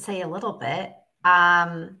can say a little bit.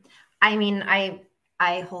 I mean, I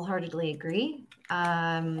wholeheartely agree.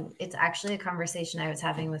 It's actually a conversation I was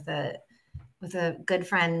having with a good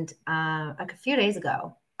friend a few days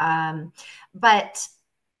ago. But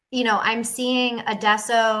you know, I'm seeing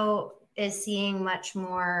Adeso is seeing much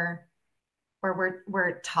more, or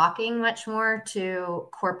we're talking much more to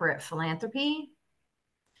corporate philanthropy.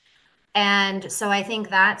 And so I think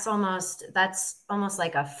that's almost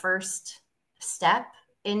like a first step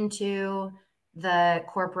into the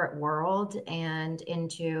corporate world and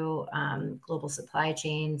into global supply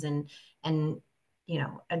chains and you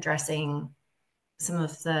know, addressing some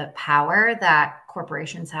of the power that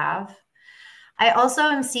corporations have. I also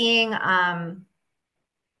am seeing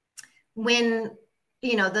when,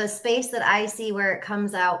 you know, the space that I see where it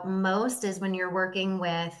comes out most is when you're working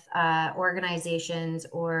with organizations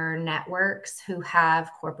or networks who have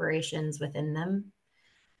corporations within them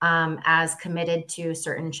as committed to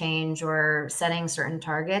certain change or setting certain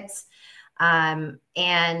targets. And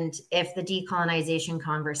if the decolonization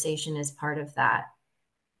conversation is part of that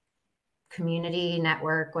community,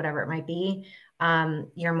 network, whatever it might be,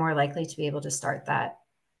 you're more likely to be able to start that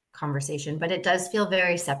conversation. But it does feel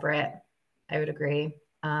very separate, I would agree,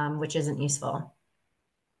 which isn't useful.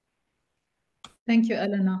 Thank you,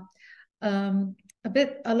 Elena.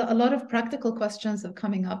 A lot of practical questions are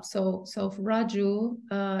coming up. So Raju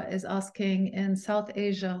is asking, in South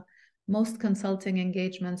Asia, most consulting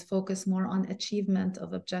engagements focus more on achievement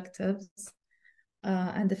of objectives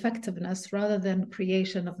and effectiveness rather than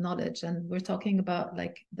creation of knowledge. And we're talking about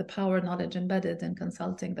like the power knowledge embedded in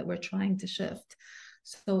consulting that we're trying to shift.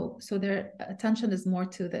 So their attention is more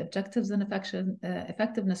to the objectives and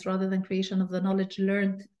effectiveness rather than creation of the knowledge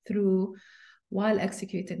learned through while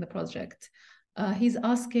executing the project. He's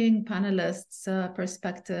asking panelists'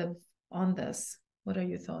 perspective on this. What are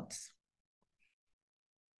your thoughts?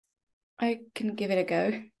 I can give it a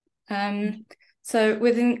go. So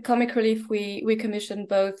within Comic Relief, we commission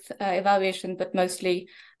both evaluation, but mostly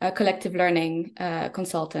collective learning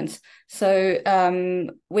consultants. So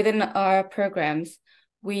within our programs,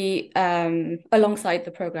 we alongside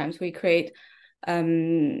the programs, we create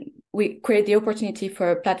the opportunity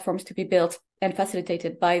for platforms to be built and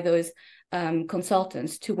facilitated by those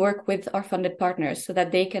consultants to work with our funded partners so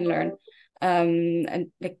that they can learn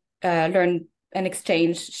learn and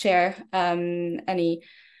exchange, share any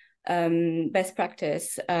best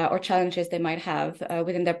practice or challenges they might have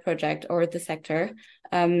within their project or the sector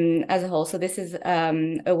as a whole. So this is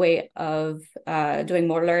a way of doing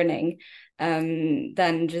more learning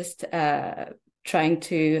than just trying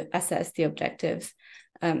to assess the objectives.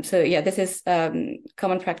 So yeah, this is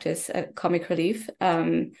common practice at Comic Relief.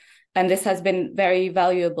 And this has been very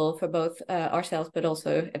valuable for both ourselves, but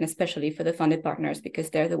also and especially for the funded partners, because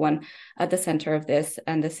they're the one at the center of this,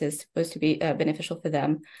 and this is supposed to be beneficial for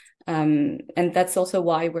them. And that's also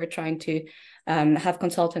why we're trying to have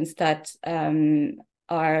consultants that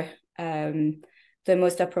are the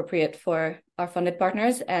most appropriate for our funded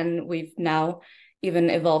partners. And we've now even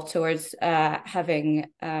evolved towards having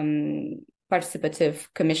participative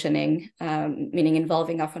commissioning, meaning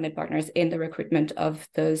involving our funded partners in the recruitment of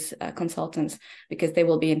those consultants, because they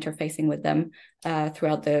will be interfacing with them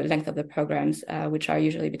throughout the length of the programs, which are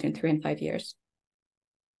usually between 3 and 5 years.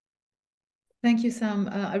 Thank you, Sam.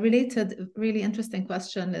 A related, really interesting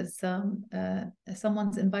question is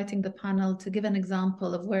someone's inviting the panel to give an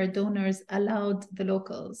example of where donors allowed the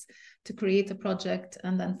locals to create a project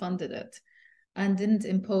and then funded it, and didn't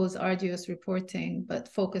impose arduous reporting, but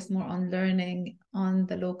focused more on learning on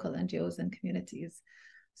the local NGOs and communities.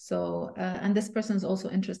 So, and this person is also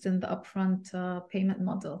interested in the upfront payment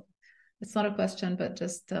model. It's not a question, but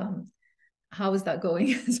just how is that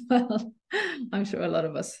going as well? I'm sure a lot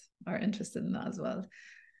of us are interested in that as well.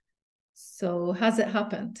 So has it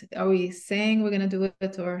happened? Are we saying we're going to do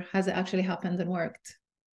it, or has it actually happened and worked?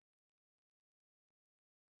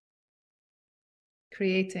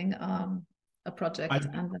 Creating a project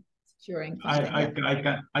and securing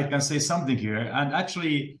funding. I can say something here, and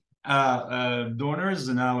actually donors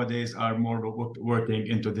nowadays are more working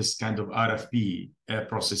into this kind of RFP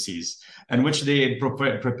processes, in which they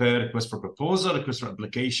prepare request for proposal, request for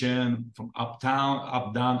application from up down,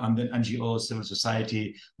 and then NGOs, civil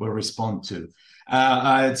society will respond to.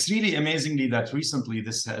 It's really amazingly that recently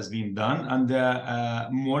this has been done,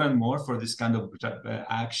 and more and more for this kind of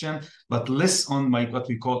action, but less on what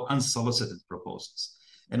we call unsolicited proposals,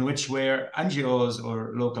 in which where NGOs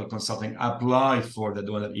or local consulting apply for the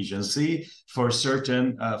donor agency for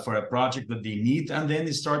certain for a project that they need, and then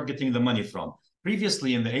they start getting the money from.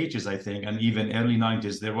 Previously in the 80s, I think, and even early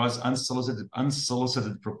 90s, there was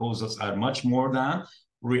unsolicited proposals are much more than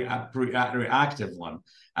reactive one.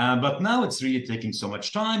 But now it's really taking so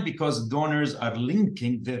much time because donors are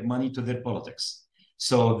linking their money to their politics.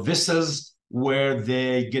 So this is where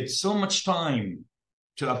they get so much time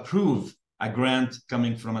to approve a grant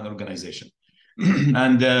coming from an organization.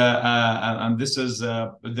 And this is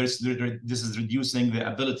reducing the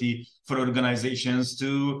ability for organizations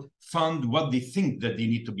to fund what they think that they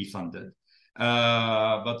need to be funded.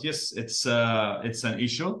 But yes, it's an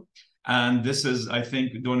issue. And this is, I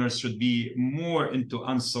think, donors should be more into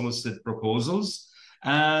unsolicited proposals.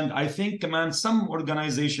 And I think, man, some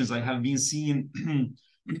organizations I have been seeing,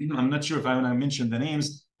 I'm not sure if I mentioned the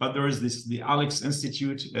names, but there is the Alex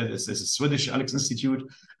Institute, this is a Swedish Alex Institute,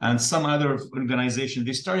 and some other organization.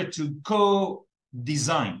 They started to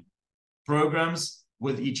co-design programs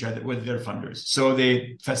with each other, with their funders. So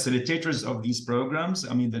the facilitators of these programs,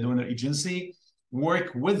 I mean, the donor agency,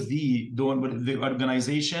 work with the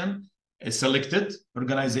organization, selected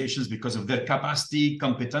organizations because of their capacity,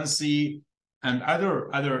 competency, and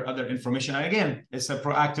other information. And again, it's a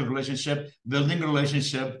proactive relationship, building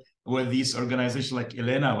relationship with these organizations like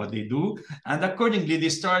Elena, what they do. And accordingly, they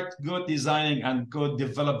start co-designing and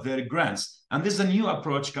co-develop their grants. And this is a new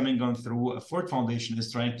approach coming on through. Ford Foundation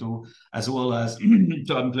is trying to, as well as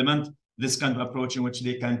to implement this kind of approach in which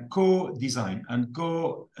they can co-design and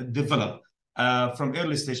co-develop from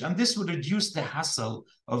early stage. And this would reduce the hassle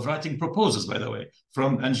of writing proposals, by the way,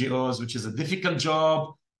 from NGOs, which is a difficult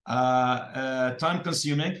job, time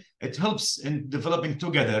consuming. It helps in developing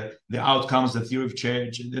together the outcomes, the theory of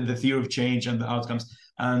change and the outcomes.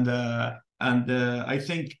 And I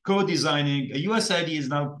think co-designing, USAID is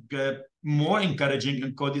now more encouraging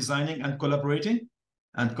in co-designing and collaborating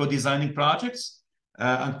and co-designing projects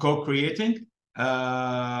and co-creating.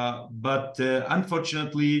 But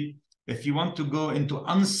unfortunately, if you want to go into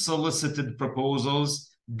unsolicited proposals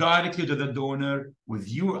directly to the donor with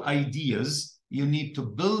your ideas, you need to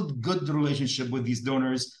build good relationship with these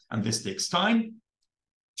donors, and this takes time.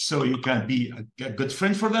 So you can be a good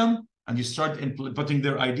friend for them, and you start putting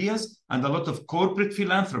their ideas, and a lot of corporate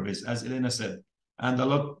philanthropies, as Elena said, and a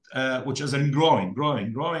lot which is growing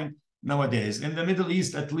nowadays. In the Middle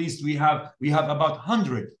East, at least we have about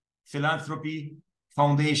 100 philanthropy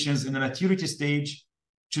foundations in the maturity stage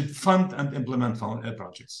to fund and implement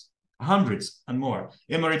projects. Hundreds and more.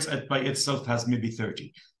 Emirates by itself has maybe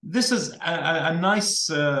 30. This is a nice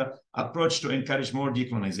approach to encourage more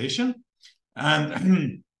decolonization.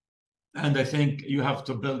 And I think you have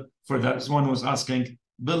to build, for that one who's asking,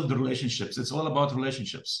 build the relationships. It's all about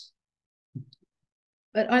relationships.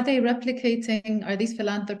 But are these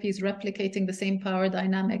philanthropies replicating the same power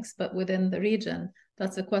dynamics, but within the region?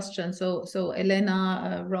 That's a question. So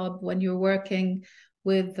Elena, Rob, when you're working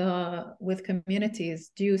with communities,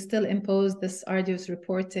 do you still impose this arduous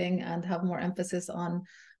reporting and have more emphasis on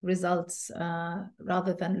results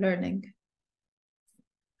rather than learning?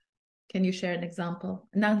 Can you share an example?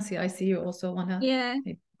 Nancy, I see you also want to. I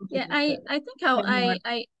think I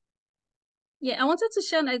wanted to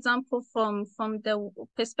share an example from the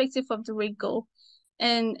perspective of the RIGO.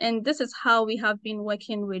 And this is how we have been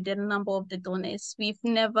working with a number of the donors. We've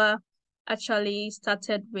never actually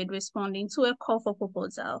started with responding to a call for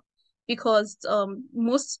proposal, because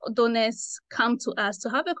most donors come to us to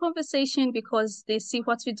have a conversation because they see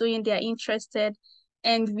what we're doing, they're interested,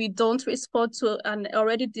 and we don't respond to an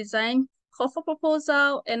already designed call for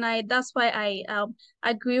proposal. And that's why I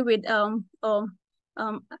agree with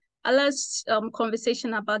Alaa's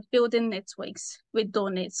conversation about building networks with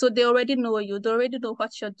donors. So they already know you, they already know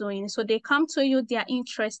what you're doing. So they come to you, they are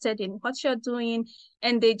interested in what you're doing,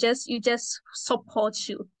 and you just support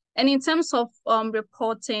you. And in terms of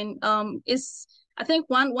reporting, is I think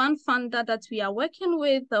one funder that we are working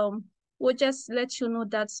with will just let you know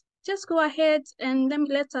that just go ahead and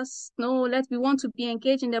let us know, we want to be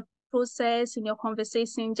engaged in the process, in your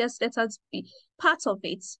conversation, just let us be part of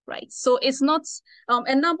it, right? So it's not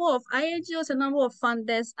a number of INGOs, a number of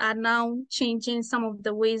funders are now changing some of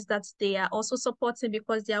the ways that they are also supporting,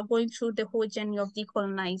 because they are going through the whole journey of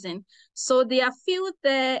decolonizing. So they are few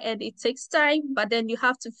there, and it takes time, but then you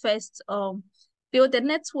have to first build a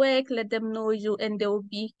network, let them know you, and they will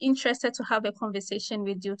be interested to have a conversation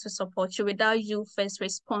with you to support you without you first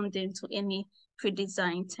responding to any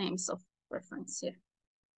pre-designed terms of reference here.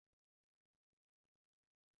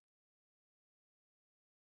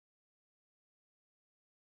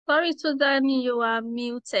 Sorry, Suzanne, you are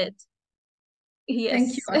muted.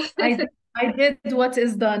 Yes. Thank you. I did what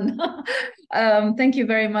is done. Thank you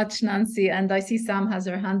very much, Nancy. And I see Sam has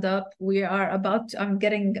her hand up. We are about, I'm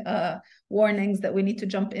getting warnings that we need to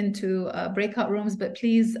jump into breakout rooms, but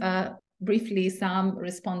please briefly, Sam,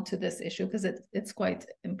 respond to this issue because it's quite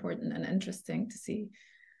important and interesting to see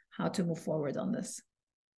how to move forward on this.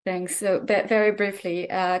 Thanks. So very briefly,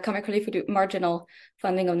 Comic Relief, we do marginal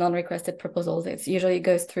funding of non-requested proposals. It usually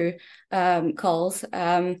goes through calls,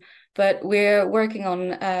 but we're working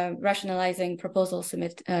on rationalizing proposal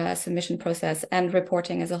submission process and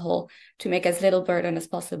reporting as a whole to make as little burden as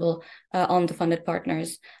possible on the funded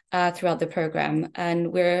partners throughout the program.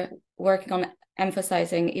 And we're working on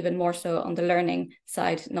emphasizing even more so on the learning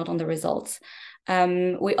side, not on the results.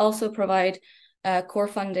 We also provide core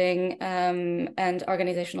funding and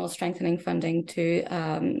organizational strengthening funding to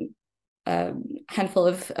a handful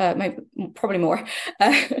of, probably more,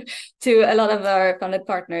 to a lot of our funded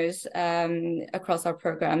partners across our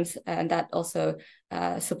programs, and that also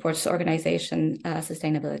supports organization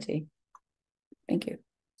sustainability. Thank you.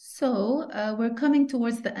 So we're coming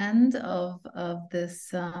towards the end of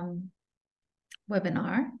this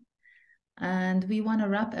webinar, and we want to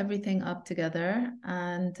wrap everything up together.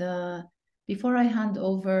 And before I hand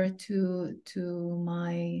over to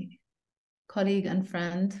my colleague and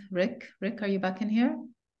friend, Rick. Rick, are you back in here?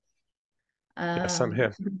 Yes, I'm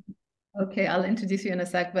here. Okay, I'll introduce you in a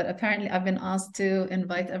sec, but apparently I've been asked to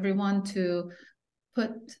invite everyone to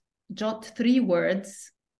jot 3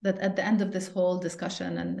 words that at the end of this whole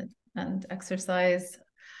discussion and exercise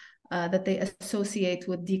that they associate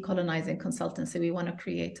with decolonizing consultancy. We want to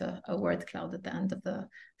create a word cloud at the end of the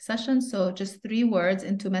session. So just 3 words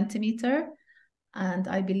into Mentimeter. And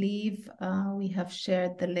I believe we have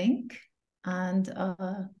shared the link and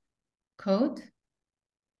code.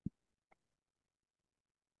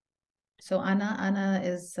 So Anna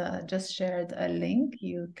is just shared a link.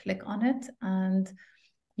 You click on it and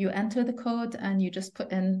you enter the code and you just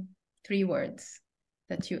put in 3 words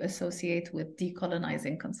that you associate with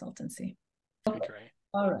decolonizing consultancy. Okay.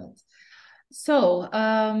 All right. So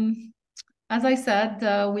as I said,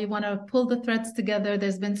 we want to pull the threads together.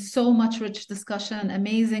 There's been so much rich discussion,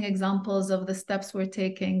 amazing examples of the steps we're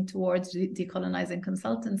taking towards decolonizing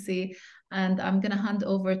consultancy. And I'm going to hand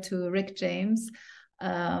over to Rick James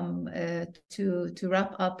to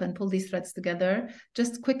wrap up and pull these threads together.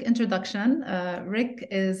 Just quick introduction. Rick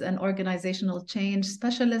is an organizational change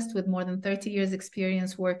specialist with more than 30 years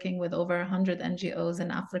experience working with over 100 NGOs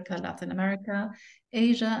in Africa, Latin America,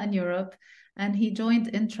 Asia, and Europe. And he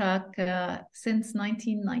joined INTRAC since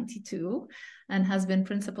 1992 and has been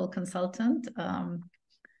principal consultant,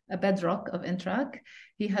 a bedrock of INTRAC.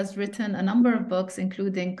 He has written a number of books,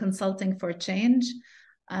 including Consulting for Change,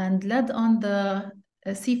 and led on the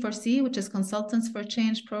C4C, which is Consultants for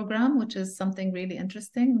Change program, which is something really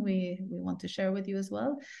interesting we want to share with you as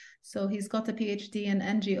well. So he's got a PhD in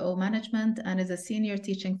NGO management and is a senior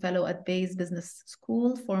teaching fellow at Bayes Business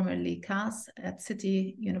School, formerly CAS, at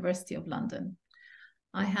City University of London.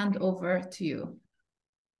 I hand over to you.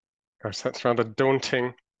 Gosh, that's rather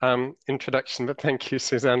daunting introduction, but thank you,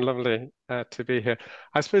 Suzanne. Lovely to be here.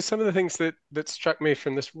 I suppose some of the things that struck me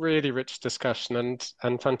from this really rich discussion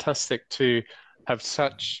and fantastic to have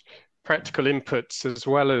such practical inputs as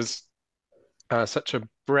well as such a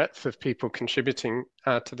breadth of people contributing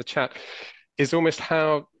to the chat is almost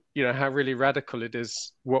how really radical it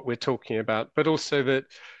is what we're talking about, but also that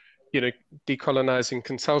decolonizing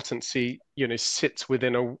consultancy sits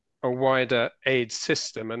within a wider aid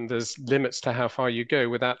system, and there's limits to how far you go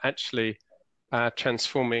without actually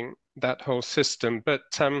transforming that whole system. But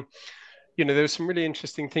there were some really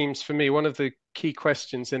interesting themes for me. One of the key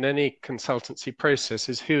questions in any consultancy process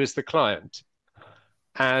is, who is the client?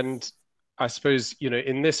 And I suppose,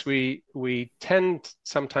 in this, we tend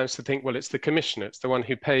sometimes to think, well, it's the commissioner, it's the one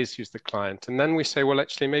who pays who's the client. And then we say, well,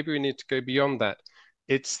 actually, maybe we need to go beyond that.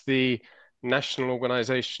 It's the national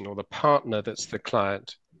organization or the partner that's the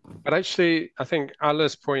client. But actually, I think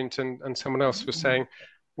Alaa's point and someone else was saying,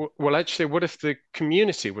 well, actually, what if the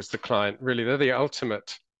community was the client? Really, they're the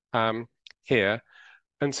ultimate here.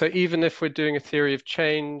 And so even if we're doing a theory of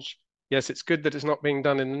change, yes, it's good that it's not being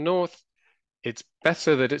done in the north. It's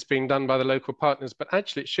better that it's being done by the local partners, but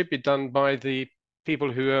actually it should be done by the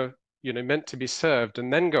people who are, meant to be served,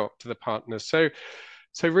 and then go up to the partners. So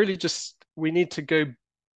really just, we need to go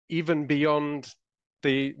even beyond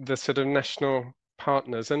the sort of national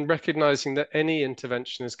partners, and recognizing that any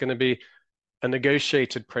intervention is going to be a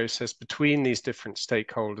negotiated process between these different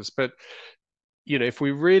stakeholders. But if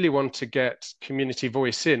we really want to get community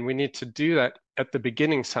voice in, we need to do that at the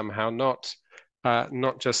beginning somehow, not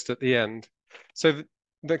just at the end. So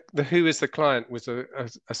the who is the client was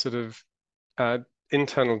a sort of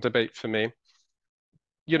internal debate for me.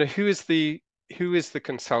 You know, who is the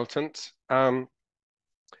consultant?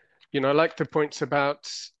 You know, I like the points about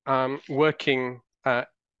working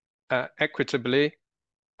equitably,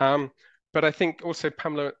 but I think also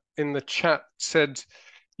Pamela in the chat said,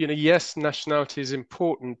 you know, yes, nationality is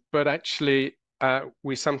important, but actually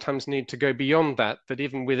we sometimes need to go beyond that, that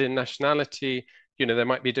even within nationality, you know, there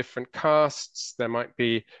might be different castes, there might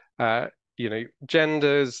be, you know,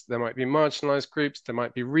 genders, there might be marginalized groups, there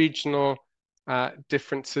might be regional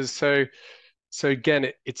differences. So again,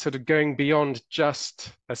 it's sort of going beyond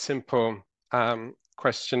just a simple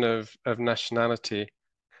question of nationality.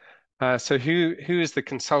 So who is the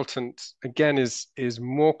consultant? Again, is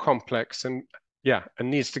more complex and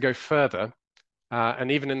needs to go further.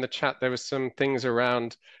 And even in the chat, there were some things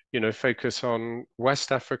around, you know, focus on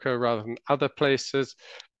West Africa rather than other places.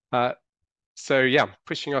 So yeah,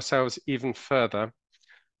 pushing ourselves even further.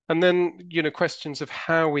 And then, you know, questions of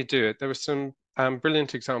how we do it. There were some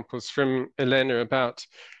brilliant examples from Elena about,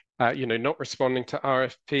 you know, not responding to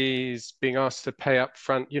RFPs, being asked to pay up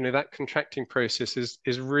front. You know, that contracting process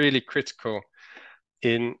is really critical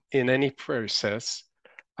in any process.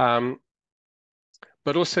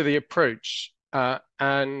 But also the approach.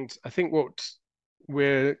 And I think what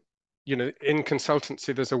we're, you know, in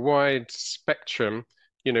consultancy, there's a wide spectrum,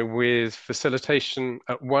 you know, with facilitation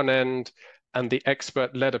at one end and the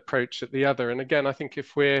expert-led approach at the other. And again, I think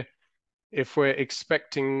if we're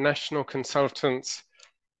expecting national consultants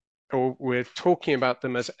or we're talking about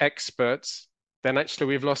them as experts, then actually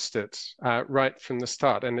we've lost it right from the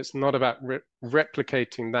start. And it's not about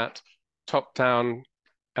replicating that top-down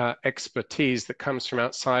expertise that comes from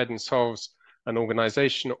outside and solves an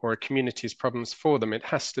organization or a community's problems for them. It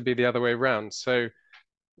has to be the other way around. So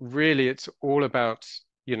really, it's all about,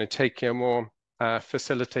 you know, taking a more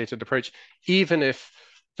facilitated approach, even if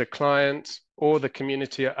the client or the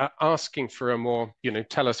community are asking for a more, you know,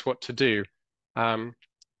 tell us what to do.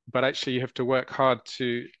 But actually, you have to work hard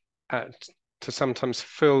to sometimes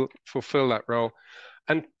fulfill that role.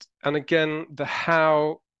 And again, the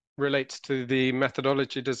how relates to the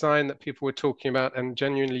methodology design that people were talking about, and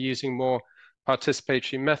genuinely using more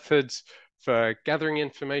participatory methods for gathering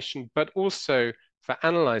information, but also for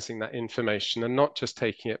analyzing that information and not just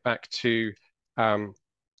taking it back to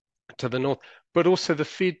the north, but also the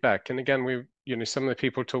feedback. And again, you know, some of the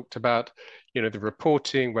people talked about, you know, the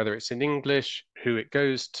reporting, whether it's in English, who it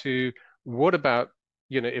goes to. What about,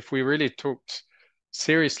 you know, if we really talked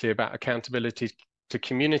seriously about accountability to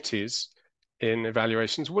communities in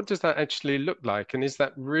evaluations, what does that actually look like? And is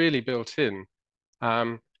that really built in?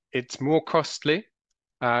 It's more costly,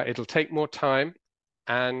 it'll take more time,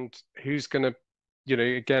 and who's going to, you know,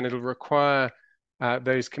 again, it'll require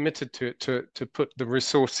those committed to it to put the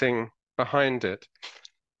resourcing behind it.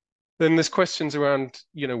 Then there's questions around,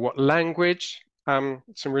 you know, what language, some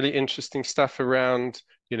really interesting stuff around,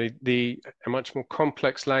 you know, a much more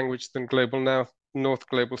complex language than Global North,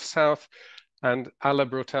 Global South. And Alaa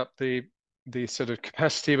brought up the sort of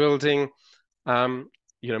capacity building.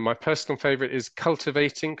 You know, my personal favorite is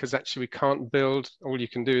cultivating, because actually we can't build. All you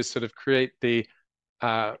can do is sort of create the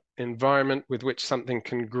environment with which something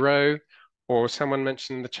can grow. Or someone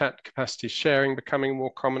mentioned in the chat, capacity sharing becoming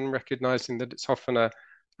more common, recognizing that it's often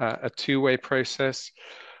a two-way process.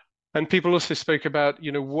 And people also spoke about,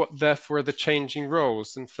 you know, what therefore are the changing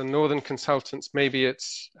roles. And for Northern consultants, maybe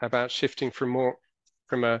it's about shifting from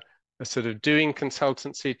a sort of doing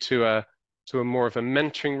consultancy to a more of a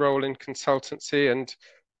mentoring role in consultancy.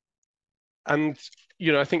 And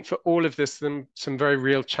you know, I think for all of this, some very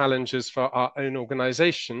real challenges for our own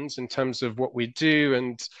organizations in terms of what we do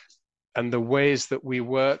and the ways that we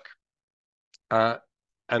work.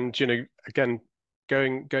 And you know, again,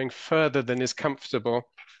 going further than is comfortable.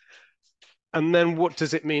 And then what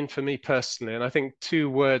does it mean for me personally? And I think two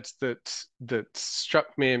words that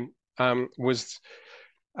struck me was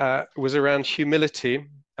around humility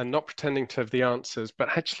and not pretending to have the answers,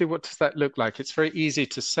 but actually, what does that look like? It's very easy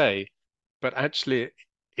to say, but actually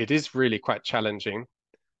it is really quite challenging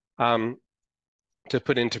to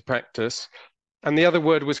put into practice. And the other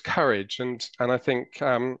word was courage. And I think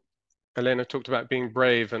Elena talked about being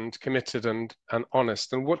brave and committed and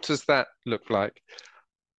honest. And what does that look like?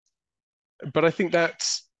 But I think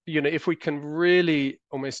that's, you know, if we can really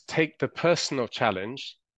almost take the personal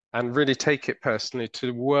challenge and really take it personally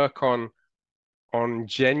to work on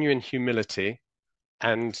genuine humility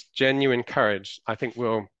and genuine courage, I think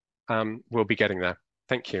we'll be getting there.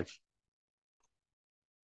 Thank you.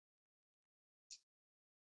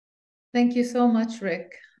 Thank you so much,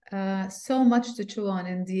 Rick. So much to chew on,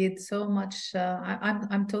 indeed. So much.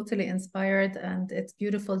 I'm totally inspired, and it's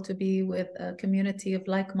beautiful to be with a community of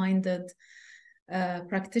like-minded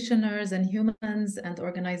practitioners and humans and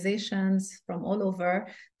organizations from all over.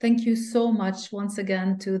 Thank you so much once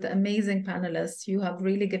again to the amazing panelists. You have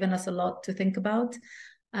really given us a lot to think about.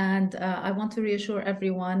 And I want to reassure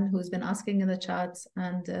everyone who's been asking in the chat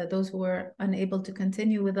and those who were unable to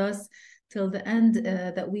continue with us till the end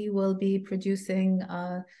that we will be producing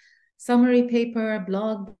a summary paper,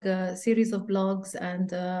 blog, series of blogs, and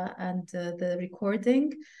the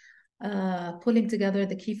recording, pulling together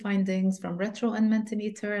the key findings from retro and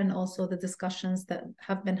Mentimeter and also the discussions that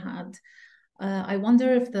have been had. I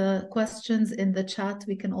wonder if the questions in the chat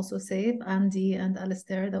we can also save, Andy and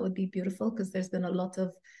Alistair. That would be beautiful, because there's been a lot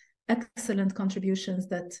of excellent contributions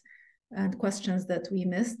and questions that we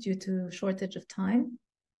missed due to shortage of time.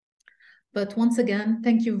 But once again,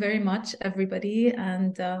 thank you very much, everybody.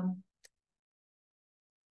 And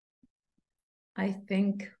I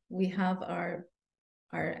think we have our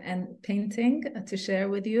end painting to share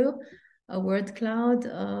with you, a word cloud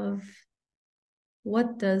of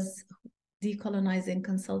what does decolonizing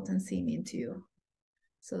consultancy mean to you.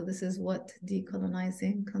 So this is what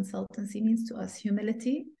decolonizing consultancy means to us: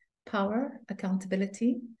 humility, power,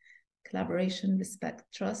 accountability, collaboration, respect,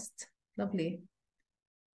 trust. Lovely.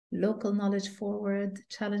 Local knowledge forward,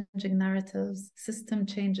 challenging narratives, system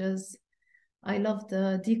changes. I love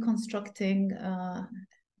the deconstructing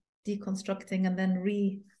and then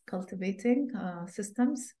recultivating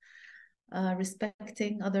systems,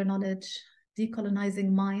 respecting other knowledge.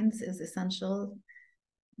 Decolonizing minds is essential.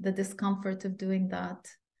 The discomfort of doing that,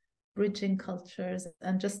 bridging cultures,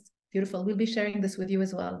 and just beautiful. We'll be sharing this with you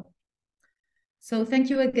as well. So thank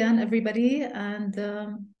you again, everybody. And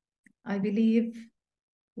I believe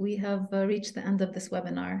we have reached the end of this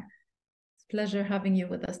webinar. It's a pleasure having you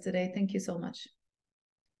with us today. Thank you so much.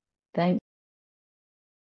 Thank